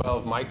 6 to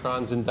 12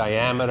 microns in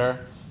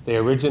diameter. They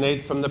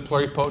originate from the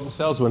pluripotent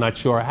cells. We're not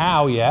sure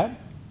how yet.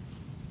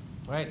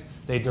 Right?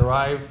 They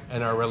derive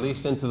and are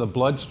released into the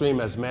bloodstream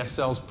as mast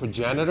cells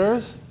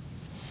progenitors.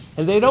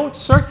 And they don't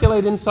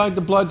circulate inside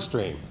the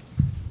bloodstream.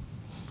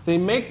 They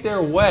make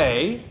their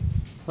way,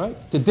 right,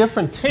 to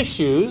different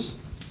tissues,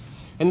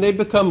 and they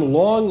become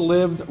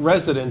long-lived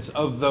residents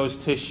of those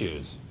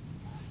tissues.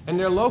 And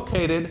they're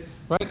located,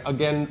 right,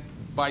 again,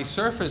 by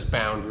surface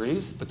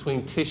boundaries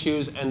between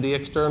tissues and the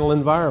external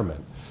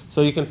environment.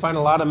 So you can find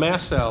a lot of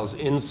mast cells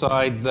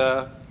inside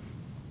the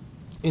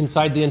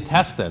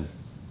intestine,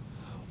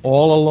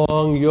 all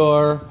along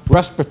your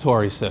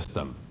respiratory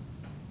system.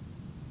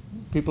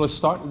 People are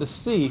starting to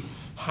see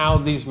how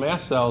these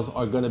mast cells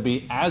are going to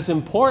be as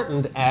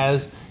important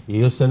as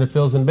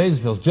eosinophils and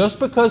basophils. Just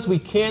because we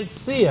can't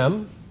see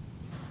them,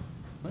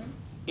 right,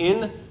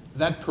 in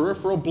that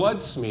peripheral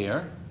blood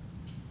smear.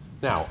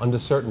 Now, under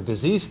certain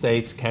disease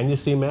states, can you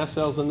see mast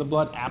cells in the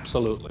blood?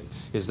 Absolutely.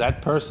 Is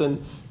that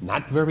person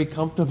not very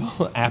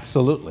comfortable?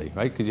 Absolutely,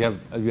 right? Because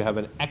you have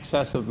an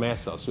excess of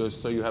mast cells,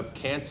 so you have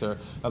cancer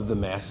of the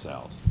mast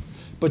cells.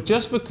 But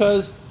just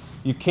because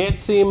you can't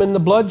see them in the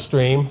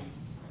bloodstream,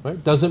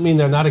 right, doesn't mean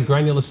they're not a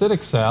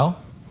granulocytic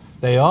cell.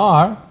 They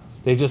are,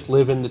 They just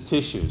live in the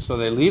tissues. So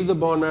they leave the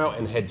bone marrow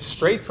and head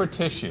straight for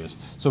tissues.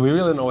 So we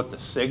really don't know what the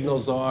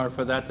signals are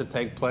for that to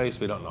take place.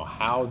 We don't know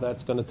how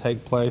that's going to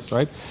take place,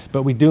 right?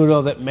 But we do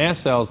know that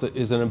mast cells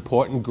is an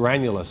important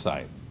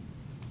granulocyte.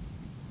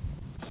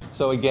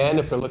 So again,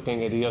 if we're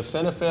looking at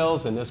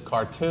eosinophils in this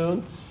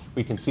cartoon,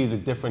 we can see the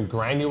different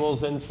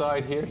granules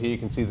inside here. Here you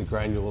can see the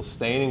granule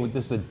staining.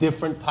 This is a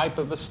different type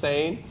of a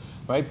stain.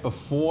 Right?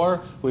 Before,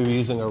 we were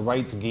using a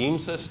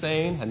Wright's-Giemsa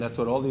stain, and that's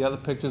what all the other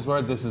pictures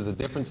were. This is a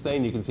different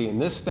stain. You can see in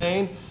this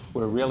stain,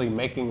 we're really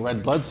making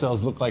red blood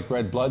cells look like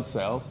red blood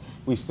cells.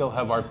 We still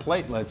have our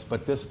platelets,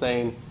 but this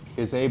stain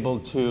is able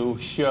to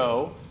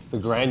show the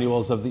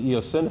granules of the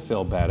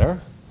eosinophil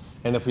better.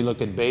 And if we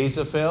look at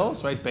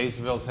basophils, right,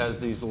 basophils has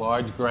these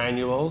large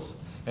granules.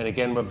 And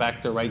again, we're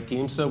back to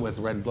Wright-Giemsa with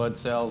red blood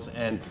cells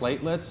and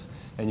platelets.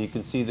 And you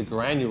can see the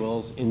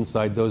granules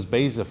inside those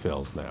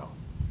basophils now.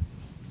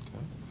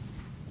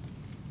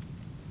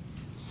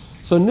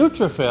 So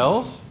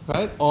neutrophils,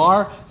 right,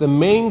 are the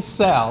main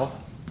cell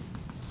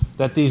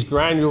that these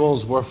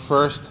granules were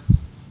first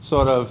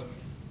sort of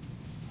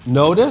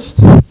noticed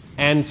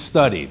and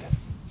studied.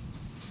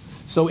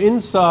 So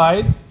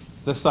inside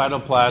the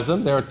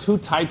cytoplasm, there are two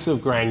types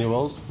of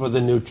granules for the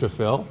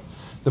neutrophil,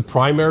 the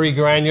primary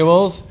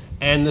granules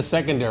and the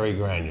secondary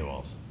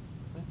granules.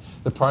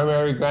 The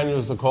primary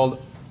granules are called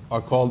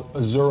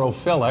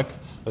azurophilic.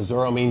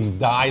 Azuro means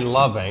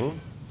dye-loving.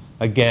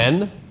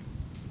 Again,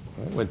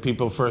 when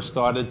people first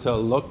started to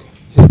look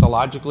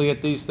histologically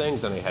at these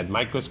things, and they had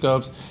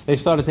microscopes, they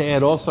started to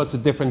add all sorts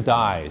of different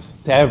dyes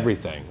to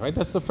everything, right?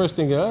 That's the first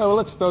thing you go, oh, well,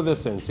 let's throw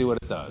this in, see what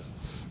it does.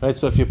 Right?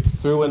 So if you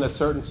threw in a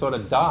certain sort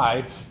of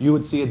dye, you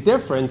would see a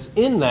difference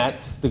in that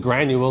the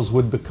granules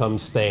would become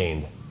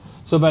stained.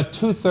 So about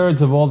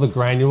 2/3 of all the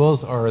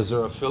granules are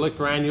azurophilic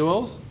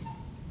granules,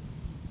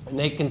 and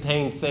they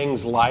contain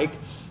things like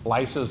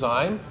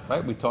lysozyme,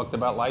 right? We talked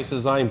about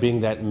lysozyme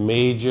being that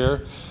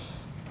major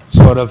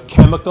sort of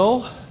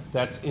chemical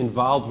that's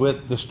involved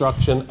with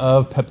destruction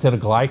of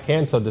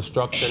peptidoglycan, so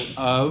destruction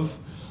of,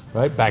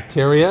 right,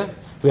 bacteria.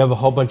 We have a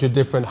whole bunch of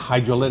different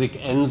hydrolytic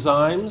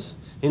enzymes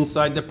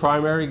inside the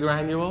primary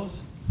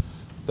granules.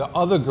 The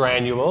other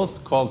granules,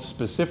 called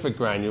specific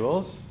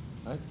granules,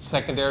 right,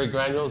 secondary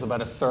granules, about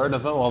 1/3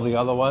 of them, all the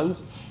other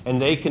ones,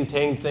 and they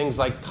contain things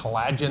like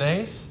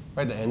collagenase,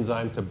 right, the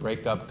enzyme to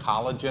break up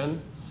collagen.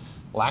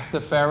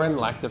 Lactoferrin,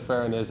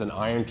 lactoferrin is an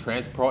iron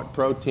transport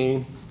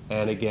protein.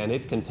 And again,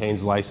 it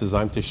contains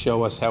lysozyme to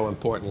show us how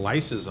important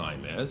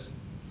lysozyme is.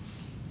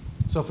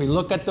 So if we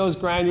look at those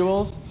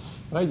granules,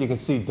 right, you can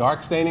see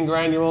dark staining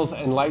granules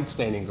and light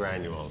staining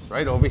granules.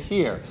 Right over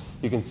here,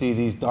 you can see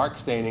these dark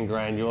staining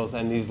granules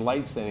and these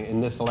light staining in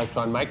this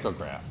electron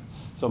micrograph.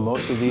 So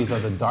most of these are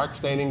the dark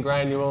staining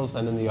granules,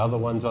 and then the other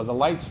ones are the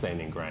light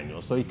staining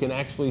granules. So you can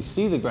actually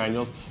see the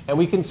granules, and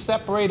we can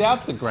separate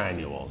out the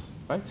granules.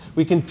 Right?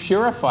 We can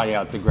purify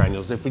out the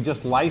granules. If we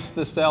just lyse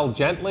the cell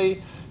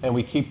gently and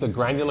we keep the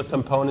granular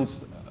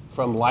components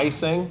from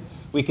lysing,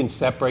 we can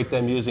separate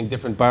them using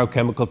different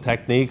biochemical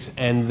techniques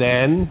and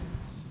then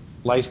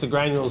lyse the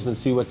granules and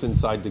see what's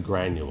inside the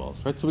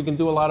granules. Right? So we can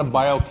do a lot of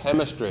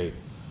biochemistry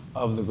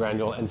of the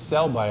granule and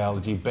cell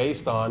biology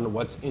based on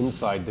what's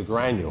inside the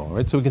granule.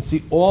 Right? So we can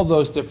see all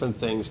those different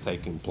things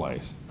taking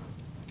place.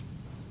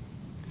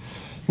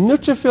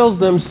 Neutrophils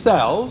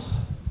themselves,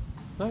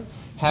 right,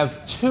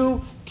 have two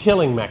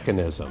killing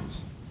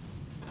mechanisms.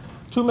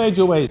 Two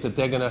major ways that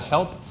they're going to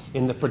help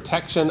in the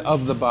protection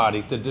of the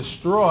body to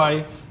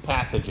destroy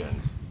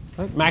pathogens.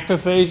 Right?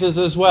 Macrophages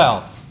as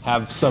well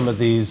have some of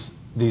these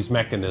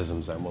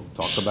mechanisms, and we'll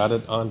talk about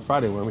it on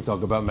Friday when we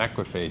talk about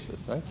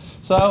macrophages. Right?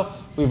 So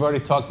we've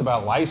already talked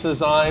about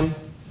lysozyme.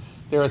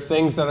 There are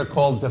things that are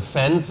called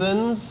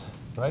defensins,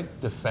 right?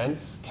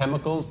 Defense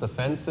chemicals,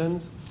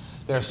 defensins.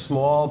 They're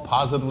small,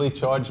 positively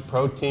charged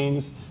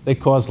proteins. They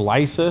cause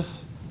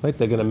lysis. Right?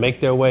 They're going to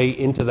make their way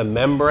into the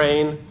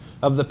membrane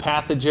of the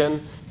pathogen,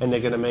 and they're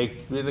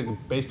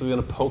basically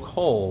going to poke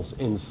holes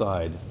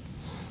inside.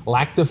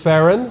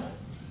 Lactoferrin,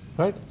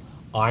 right?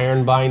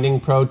 Iron-binding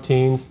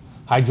proteins,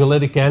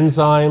 hydrolytic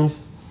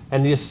enzymes,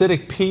 and the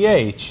acidic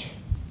pH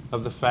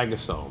of the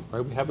phagosome.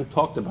 Right? We haven't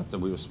talked about that.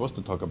 We were supposed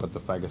to talk about the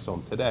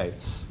phagosome today,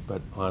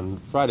 but on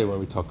Friday when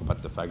we talk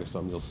about the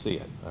phagosome, you'll see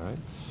it. All right?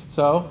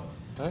 So,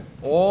 right?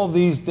 All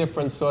these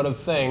different sort of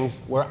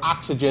things where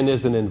oxygen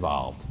isn't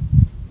involved.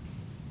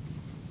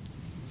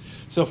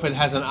 So if it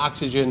has an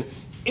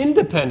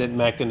oxygen-independent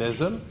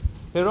mechanism,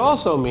 it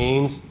also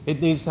means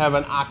it needs to have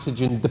an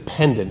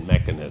oxygen-dependent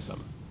mechanism.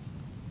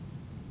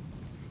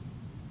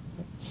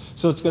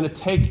 So it's going to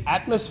take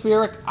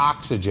atmospheric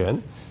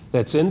oxygen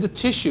that's in the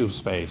tissue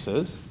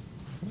spaces,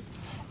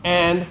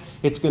 and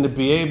it's going to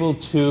be able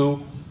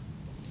to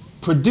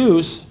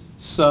produce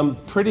some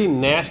pretty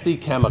nasty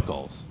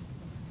chemicals.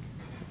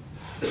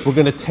 We're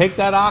going to take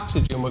that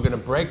oxygen, we're going to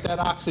break that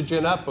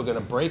oxygen up, we're going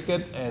to break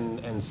it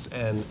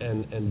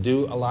and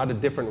do a lot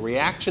of different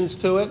reactions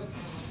to it,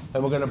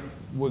 and we're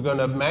going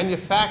to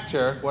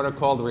manufacture what are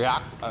called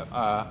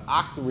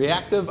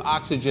reactive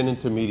oxygen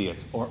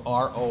intermediates, or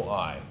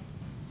ROI.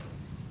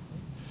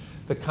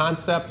 the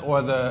concept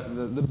or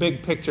the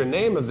big picture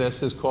name of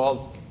this is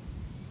called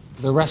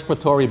the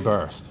respiratory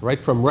burst,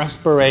 right? From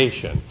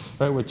respiration,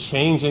 right? We're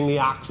changing the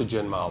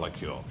oxygen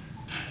molecule.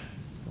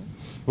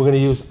 We're going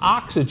to use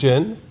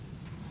oxygen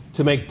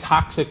to make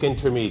toxic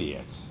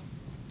intermediates.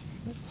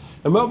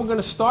 And what we're going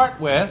to start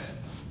with,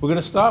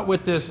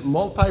 this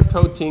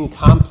multi-protein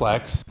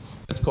complex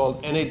that's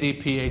called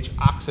NADPH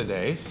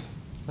oxidase,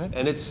 right?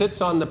 And it sits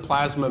on the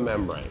plasma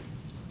membrane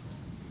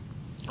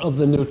of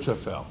the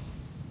neutrophil.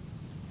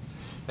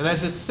 And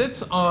as it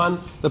sits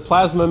on the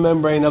plasma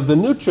membrane of the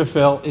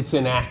neutrophil, it's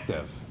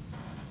inactive.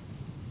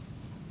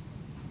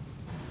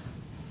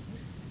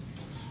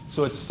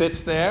 So it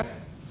sits there,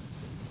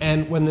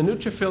 and when the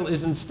neutrophil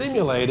isn't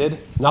stimulated,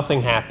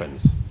 nothing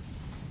happens.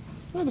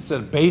 Right? It's at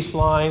a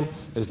baseline,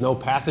 there's no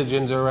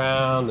pathogens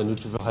around, the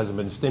neutrophil hasn't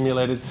been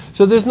stimulated.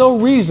 So there's no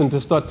reason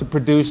to start to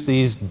produce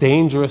these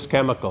dangerous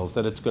chemicals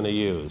that it's going to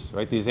use,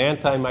 right? These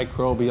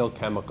antimicrobial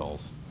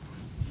chemicals.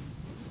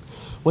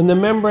 When the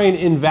membrane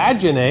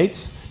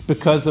invaginates,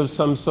 because of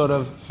some sort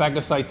of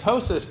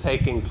phagocytosis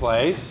taking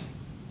place,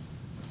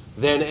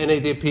 then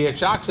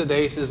NADPH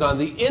oxidase is on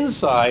the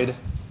inside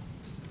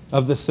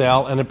of the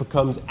cell and it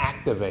becomes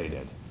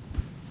activated.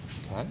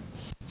 Okay?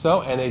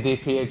 So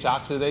NADPH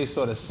oxidase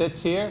sort of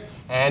sits here,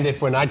 and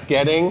if we're not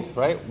getting,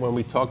 right, when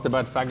we talked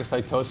about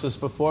phagocytosis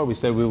before, we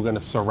said we were going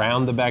to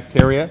surround the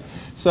bacteria.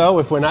 So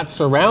if we're not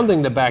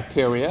surrounding the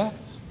bacteria,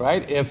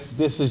 right, if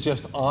this is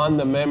just on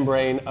the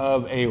membrane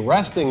of a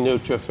resting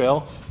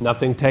neutrophil,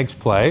 nothing takes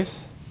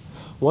place.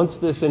 Once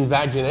this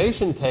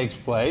invagination takes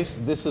place,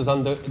 this is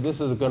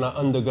going to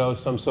undergo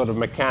some sort of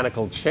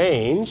mechanical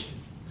change,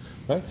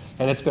 right?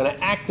 And it's going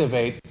to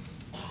activate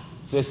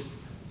this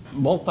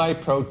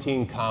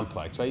multi-protein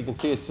complex, right? You can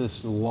see it's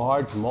this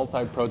large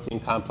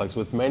multi-protein complex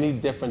with many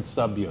different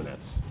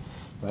subunits,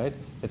 right?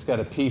 It's got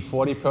a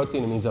P40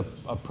 protein. It means a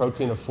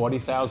protein of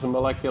 40,000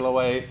 molecular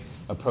weight,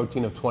 a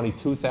protein of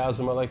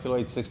 22,000 molecular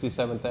weight,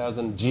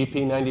 67,000.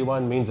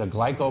 GP91 means a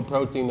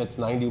glycoprotein that's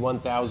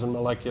 91,000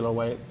 molecular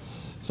weight.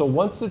 So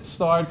once it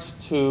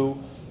starts to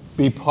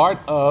be part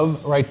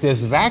of, right,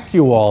 this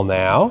vacuole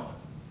now,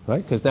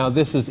 right, because now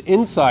this is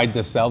inside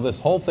the cell, this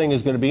whole thing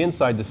is going to be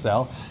inside the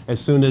cell as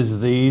soon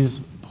as these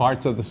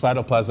parts of the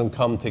cytoplasm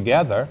come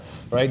together,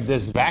 right,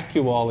 this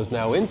vacuole is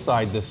now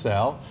inside the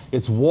cell,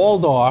 it's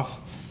walled off,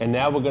 and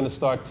now we're going to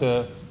start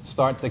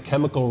the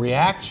chemical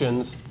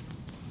reactions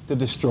to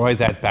destroy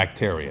that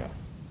bacteria.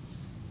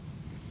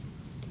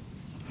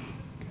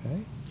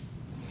 Okay?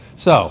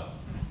 So,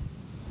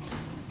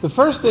 the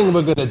first thing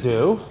we're going to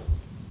do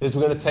is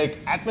we're going to take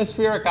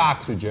atmospheric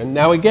oxygen.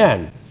 Now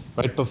again,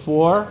 right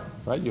before,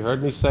 right, you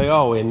heard me say,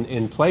 oh,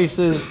 in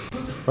places,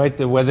 right,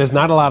 where there's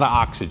not a lot of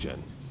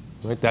oxygen,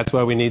 right, that's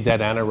why we need that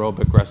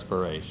anaerobic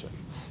respiration.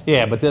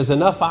 Yeah, but there's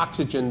enough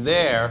oxygen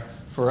there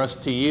for us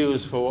to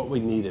use for what we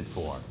need it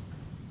for.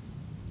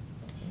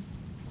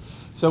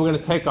 So we're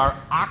going to take our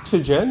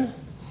oxygen,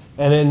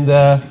 and in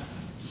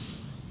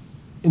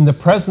the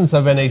presence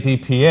of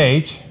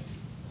NADPH,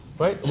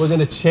 right, we're going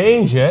to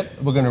change it.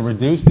 We're going to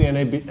reduce the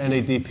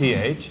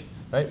NADPH.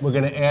 Right? We're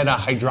going to add a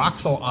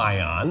hydroxyl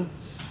ion,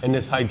 and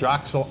this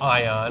hydroxyl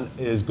ion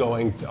is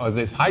going to, or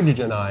this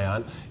hydrogen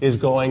ion is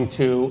going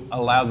to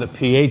allow the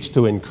pH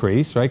to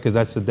increase, right? Because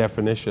that's the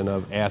definition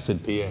of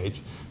acid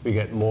pH. We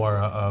get more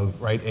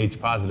of, right, H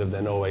positive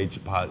than OH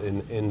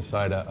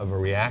inside of a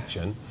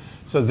reaction.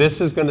 So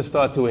this is going to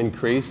start to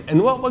increase.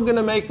 And what we're going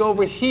to make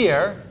over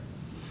here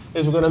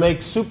is we're going to make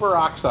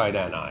superoxide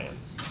anion.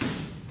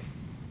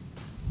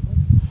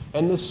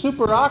 And the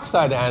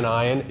superoxide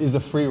anion is a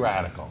free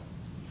radical.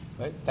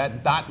 Right?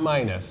 That dot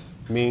minus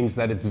means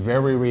that it's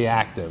very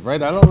reactive.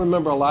 Right? I don't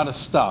remember a lot of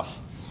stuff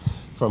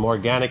from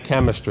organic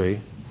chemistry,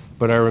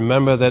 but I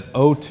remember that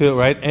O2,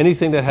 right?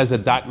 Anything that has a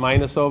dot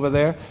minus over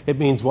there, it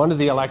means one of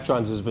the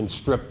electrons has been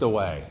stripped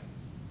away.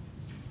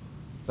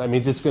 That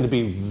means it's going to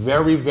be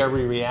very,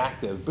 very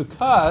reactive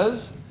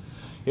because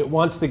it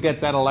wants to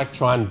get that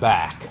electron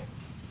back.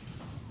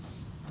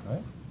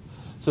 Right?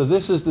 So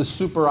this is the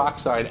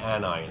superoxide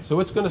anion. So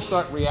it's going to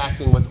start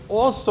reacting with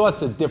all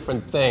sorts of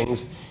different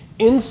things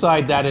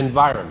inside that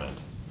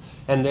environment.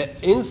 And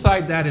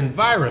inside that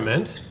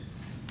environment,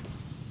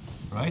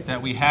 right, that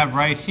we have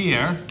right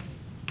here,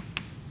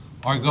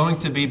 are going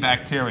to be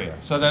bacteria.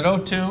 So that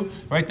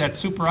O2, right, that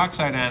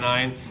superoxide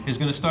anion is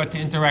going to start to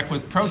interact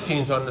with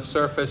proteins on the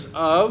surface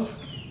of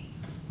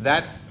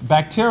that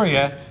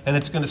bacteria, and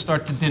it's going to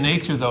start to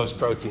denature those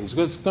proteins.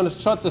 It's going to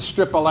start to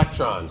strip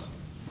electrons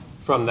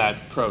from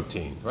that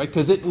protein, right?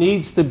 Because it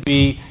needs to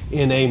be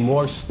in a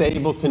more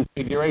stable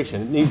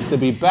configuration. It needs to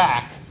be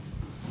back,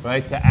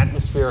 right, to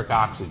atmospheric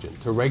oxygen,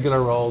 to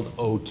regular old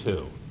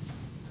O2.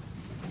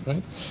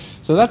 Right?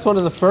 So that's one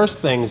of the first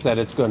things that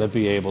it's going to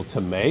be able to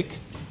make.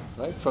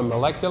 Right? From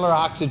molecular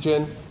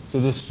oxygen to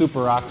this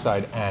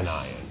superoxide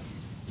anion.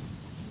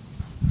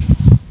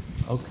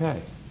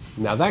 Okay.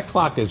 Now that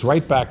clock is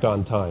right back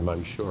on time,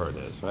 I'm sure it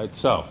is, right?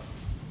 So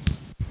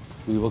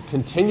we will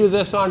continue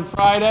this on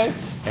Friday,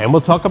 and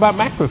we'll talk about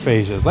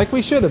macrophages like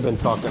we should have been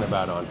talking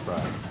about on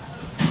Friday.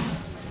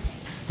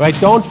 Right?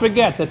 Don't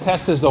forget, the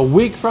test is a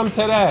week from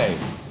today.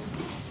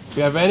 If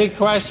you have any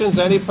questions,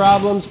 any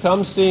problems,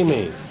 come see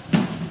me.